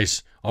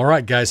 Nice. All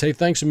right, guys. Hey,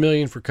 thanks a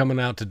million for coming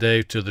out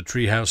today to the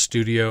Treehouse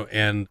Studio.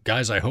 And,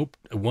 guys, I hope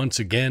once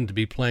again to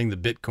be playing the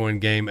Bitcoin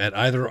game at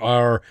either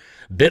our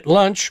Bit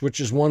Lunch,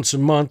 which is once a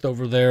month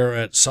over there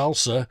at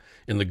Salsa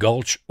in the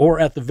Gulch, or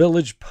at the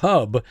Village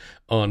Pub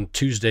on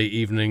Tuesday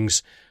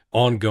evenings,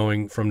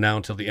 ongoing from now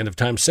until the end of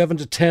time. 7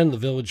 to 10, the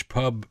Village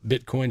Pub,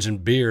 Bitcoins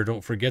and beer.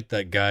 Don't forget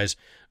that, guys.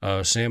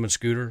 Sam and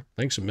Scooter,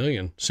 thanks a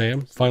million.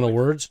 Sam, final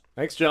words?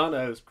 Thanks, John.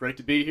 It was great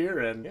to be here,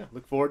 and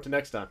look forward to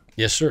next time.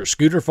 Yes, sir.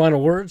 Scooter,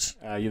 final words?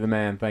 You're the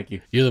man. Thank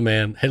you. You're the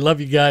man. Hey, love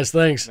you guys.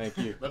 Thanks. Thank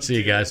you. See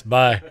you guys.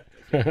 Bye.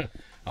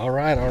 All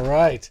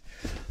right.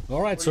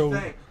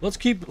 So let's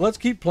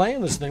keep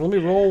playing this thing. Let me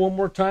roll one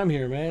more time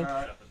here, man. All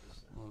right.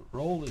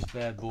 Roll this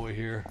bad boy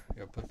here.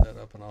 I'll put that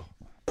up and I'll.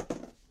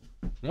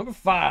 Number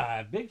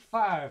 5, big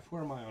 5.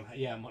 Where am I on?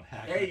 Yeah, I'm on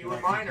hack. Hey, you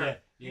reminder.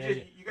 Yeah.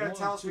 You got to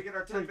tell us we get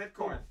our 10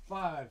 Bitcoin.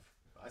 5.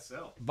 Buy,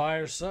 sell. Buy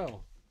or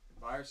sell.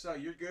 Buy or sell.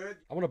 You're good.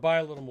 I want to buy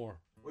a little more.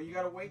 Well, you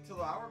got to wait till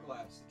the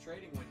hourglass, the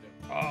trading window.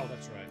 Oh,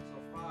 that's right.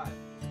 So 5.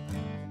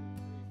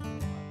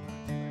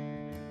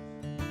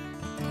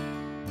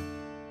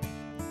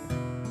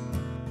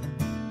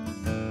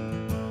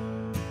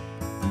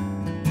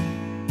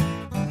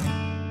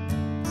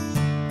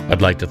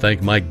 I'd like to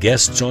thank my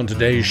guests on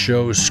today's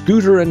show,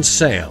 Scooter and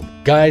Sam.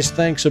 Guys,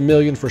 thanks a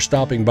million for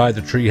stopping by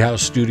the Treehouse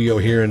Studio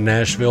here in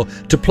Nashville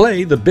to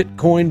play the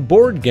Bitcoin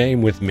board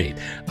game with me.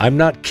 I'm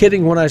not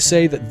kidding when I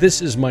say that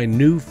this is my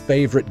new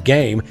favorite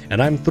game,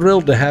 and I'm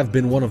thrilled to have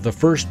been one of the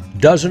first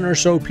dozen or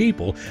so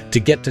people to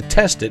get to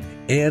test it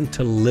and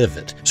to live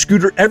it.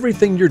 Scooter,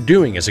 everything you're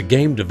doing as a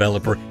game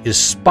developer is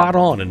spot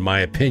on in my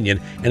opinion,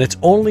 and it's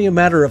only a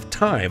matter of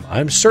time,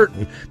 I'm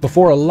certain,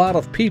 before a lot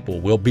of people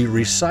will be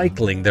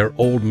recycling their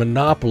old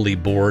Monopoly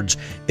boards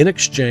in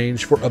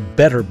exchange for a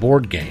better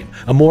board game,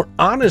 a more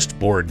honest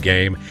board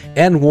game,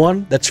 and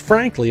one that's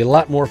frankly a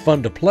lot more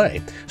fun to play.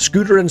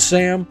 Scooter and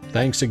Sam,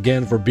 thanks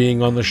again for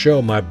being on the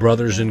show, my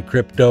brothers in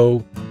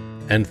crypto.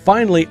 And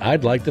finally,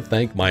 I'd like to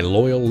thank my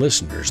loyal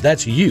listeners.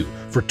 That's you,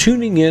 for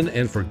tuning in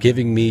and for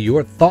giving me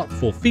your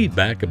thoughtful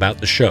feedback about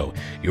the show.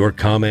 Your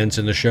comments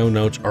in the show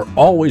notes are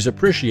always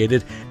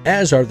appreciated,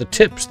 as are the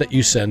tips that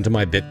you send to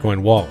my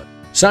Bitcoin wallet.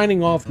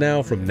 Signing off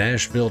now from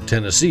Nashville,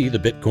 Tennessee, the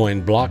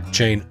Bitcoin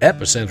blockchain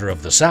epicenter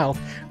of the South,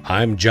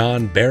 I'm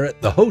John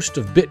Barrett, the host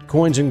of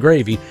Bitcoins and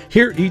Gravy,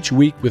 here each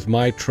week with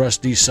my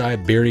trusty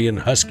Siberian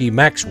husky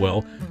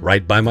Maxwell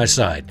right by my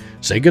side.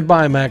 Say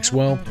goodbye,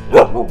 Maxwell.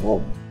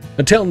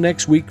 Until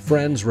next week,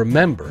 friends,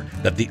 remember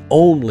that the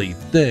only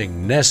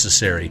thing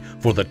necessary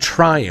for the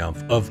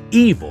triumph of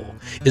evil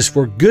is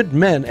for good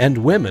men and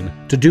women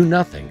to do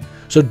nothing.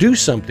 So do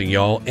something,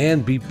 y'all,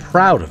 and be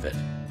proud of it.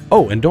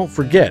 Oh, and don't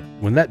forget,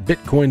 when that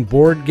Bitcoin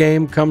board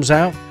game comes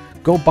out,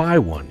 go buy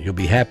one. You'll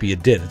be happy you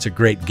did. It's a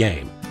great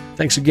game.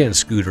 Thanks again,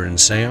 Scooter and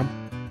Sam.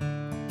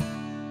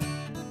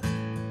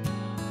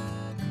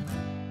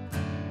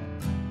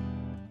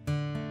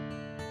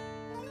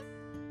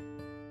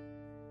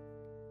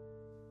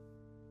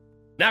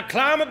 Now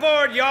climb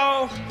aboard,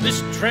 y'all.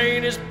 This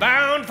train is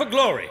bound for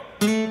glory.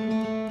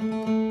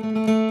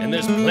 And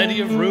there's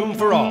plenty of room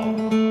for all.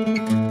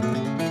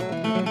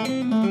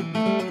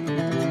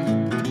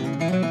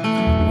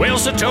 Well,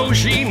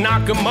 Satoshi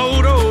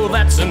Nakamoto,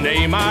 that's a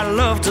name I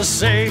love to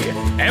say.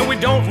 And we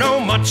don't know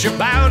much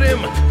about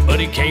him, but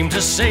he came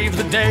to save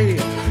the day.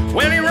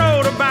 When he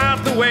wrote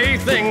about the way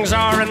things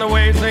are and the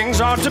way things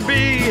ought to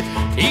be,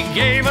 he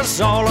gave us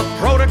all a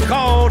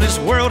protocol this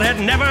world had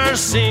never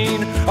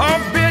seen. Oh,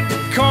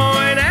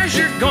 Bitcoin, as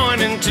you're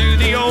going into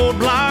the old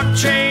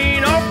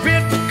blockchain. Oh,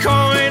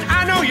 Bitcoin,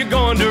 I know you're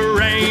going to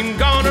reign,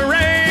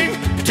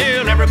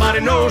 till everybody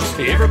knows,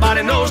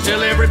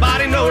 till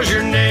everybody knows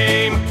your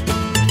name.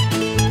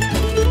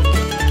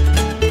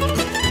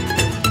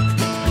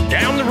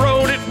 Down the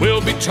road it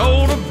will be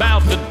told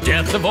about the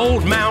death of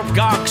old Mt.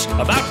 Gox,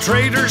 about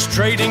traders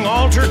trading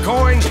altar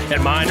coins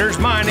and miners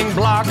mining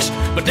blocks.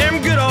 But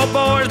them good old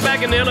boys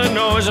back in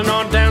Illinois and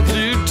on down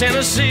through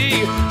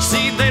Tennessee,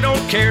 see, they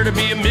don't care to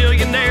be a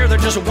millionaire, they're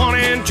just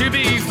wanting to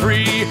be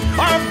free.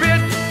 Oh,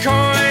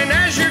 Bitcoin,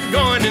 as you're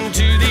going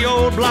into the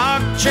old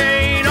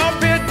blockchain. Oh,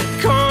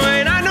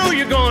 Bitcoin, I know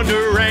you're going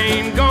to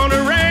reign,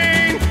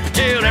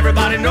 till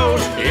everybody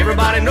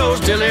knows,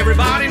 till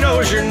everybody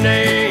knows your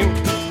name.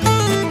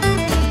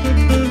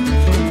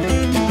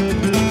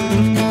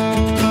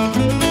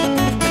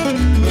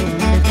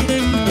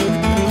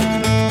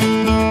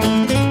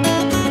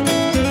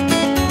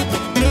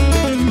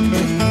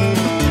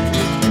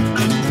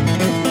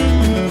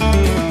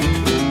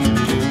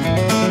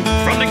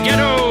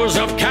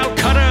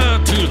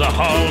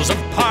 Halls of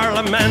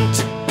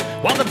Parliament,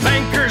 while the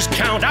bankers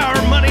count our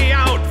money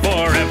out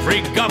for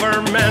every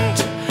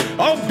government.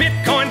 Oh,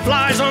 Bitcoin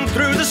flies on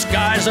through the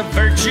skies of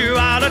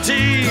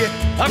virtuality,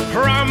 a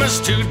promise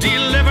to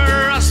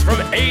deliver us from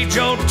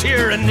age-old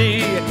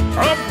tyranny.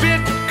 Oh,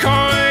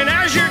 Bitcoin,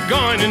 as you're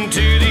going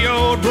into the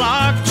old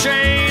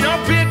blockchain.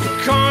 Oh,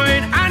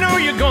 Bitcoin, I know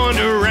you're going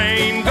to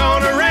reign,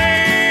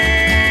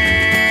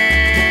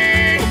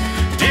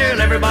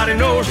 till everybody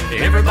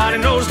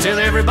knows, till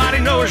everybody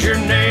knows your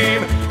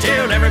name.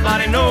 Till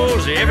everybody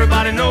knows, till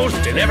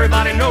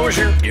everybody knows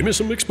your. Give me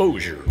some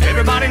exposure.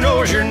 Everybody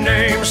knows your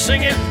name.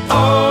 Sing it.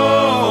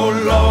 Oh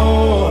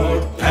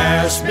Lord,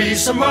 pass me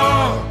some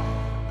more.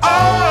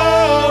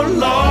 Oh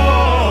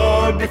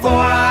Lord, before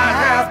I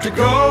have to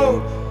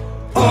go.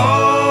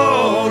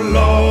 Oh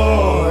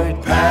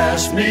Lord,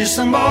 pass me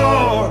some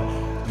more.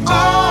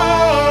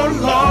 Oh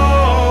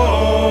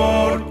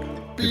Lord,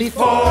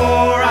 before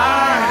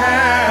I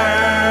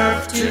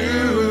have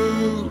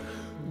to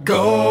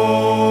go.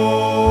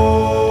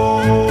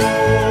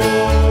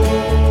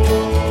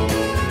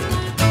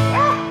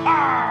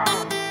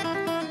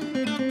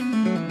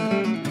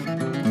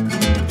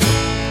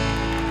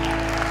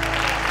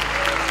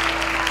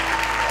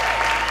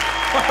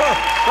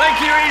 Thank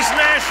you, East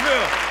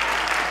Nashville.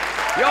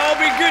 Y'all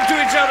be good to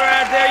each other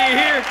out there, you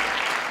hear?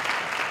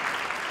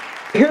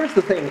 Here's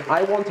the thing.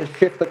 I want to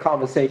shift the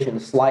conversation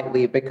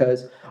slightly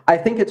because I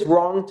think it's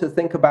wrong to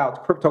think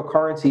about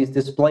cryptocurrencies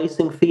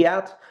displacing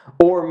fiat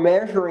or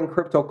measuring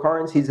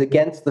cryptocurrencies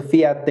against the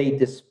fiat they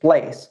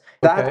displace.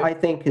 That, I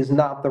think, is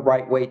not the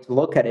right way to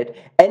look at it,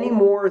 any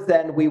more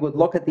than we would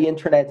look at the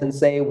internet and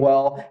say,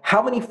 well,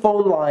 how many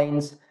phone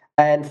lines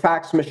and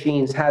fax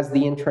machines has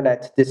the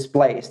internet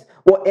displaced?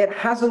 Well, it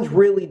hasn't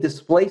really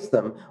displaced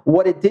them.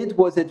 What it did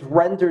was it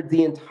rendered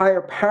the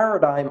entire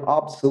paradigm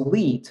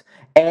obsolete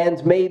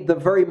and made the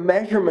very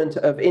measurement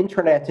of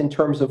internet in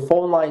terms of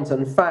phone lines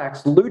and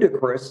fax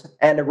ludicrous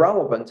and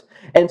irrelevant.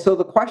 And so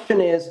the question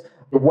is,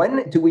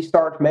 When do we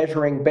start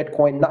measuring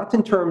Bitcoin, not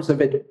in terms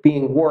of it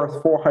being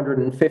worth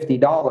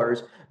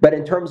 $450, but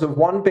in terms of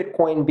one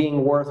Bitcoin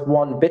being worth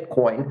one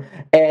Bitcoin,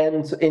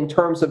 and in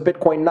terms of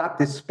Bitcoin not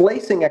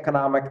displacing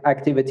economic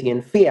activity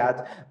in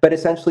fiat, but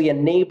essentially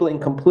enabling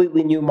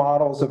completely new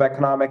models of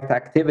economic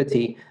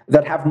activity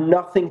that have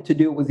nothing to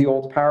do with the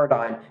old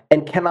paradigm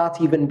and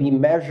cannot even be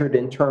measured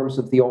in terms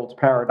of the old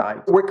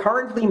paradigm. We're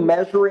currently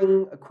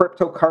measuring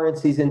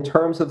cryptocurrencies in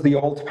terms of the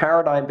old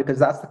paradigm because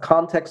that's the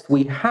context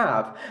we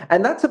have.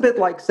 And that's a bit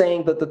like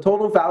saying that the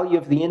total value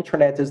of the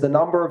internet is the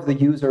number of the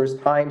users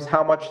times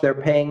how much they're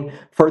paying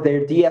for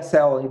their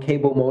DSL and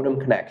cable modem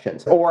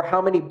connections, or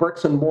how many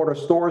bricks and mortar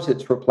stores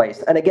it's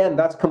replaced. And again,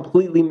 that's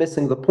completely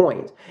missing the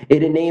point.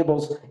 It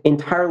enables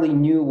entirely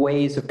new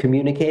ways of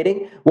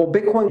communicating. Well,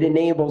 Bitcoin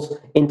enables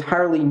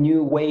entirely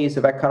new ways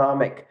of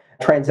economic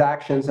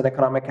transactions and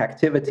economic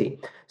activity.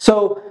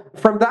 So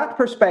from that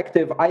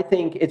perspective, I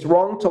think it's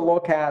wrong to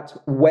look at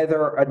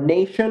whether a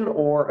nation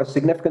or a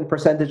significant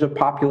percentage of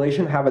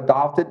population have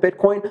adopted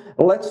Bitcoin.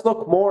 Let's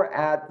look more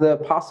at the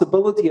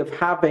possibility of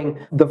having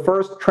the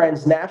first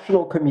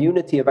transnational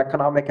community of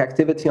economic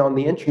activity on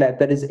the internet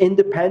that is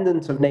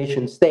independent of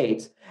nation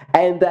states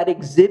and that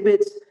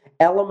exhibits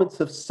elements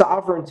of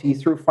sovereignty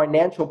through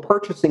financial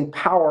purchasing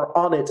power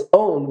on its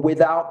own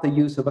without the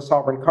use of a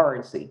sovereign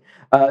currency.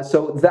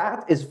 So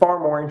that is far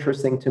more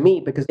interesting to me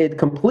because it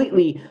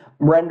completely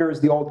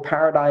renders the old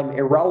paradigm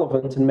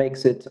irrelevant and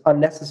makes it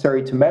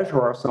unnecessary to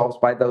measure ourselves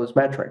by those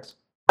metrics.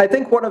 I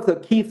think one of the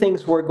key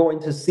things we're going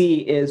to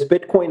see is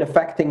Bitcoin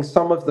affecting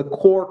some of the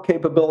core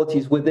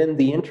capabilities within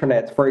the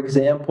internet. For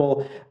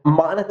example,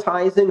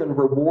 monetizing and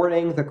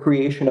rewarding the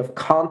creation of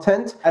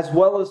content, as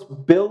well as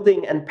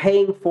building and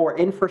paying for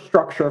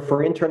infrastructure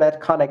for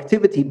internet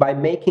connectivity by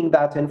making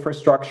that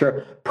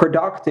infrastructure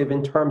productive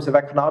in terms of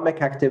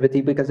economic activity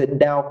because it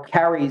now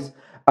carries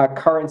a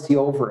currency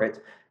over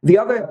it. The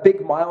other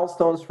big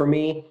milestones for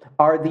me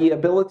are the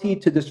ability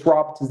to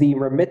disrupt the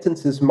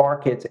remittances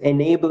market,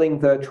 enabling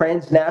the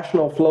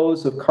transnational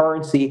flows of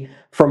currency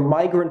from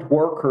migrant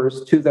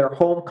workers to their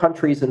home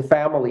countries and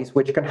families,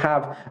 which can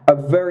have a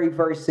very,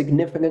 very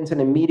significant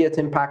and immediate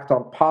impact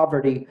on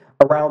poverty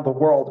around the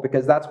world,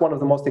 because that's one of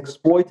the most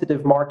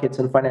exploitative markets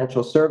in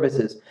financial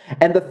services.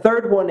 And the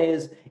third one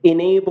is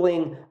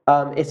enabling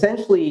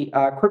essentially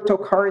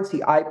cryptocurrency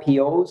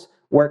IPOs,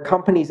 where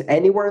companies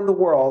anywhere in the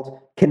world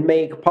can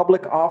make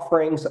public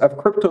offerings of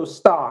crypto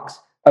stocks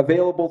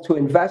available to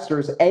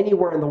investors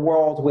anywhere in the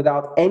world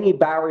without any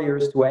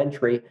barriers to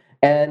entry,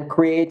 and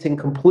creating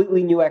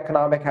completely new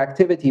economic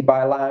activity by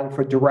allowing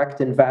for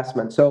direct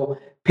investment. So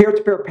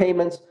peer-to-peer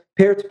payments,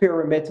 peer-to-peer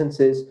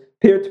remittances,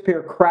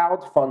 peer-to-peer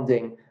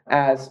crowdfunding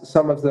as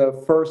some of the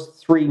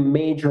first three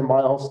major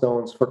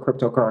milestones for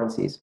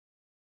cryptocurrencies.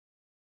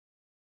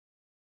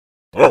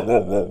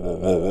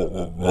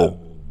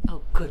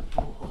 Oh, good boy.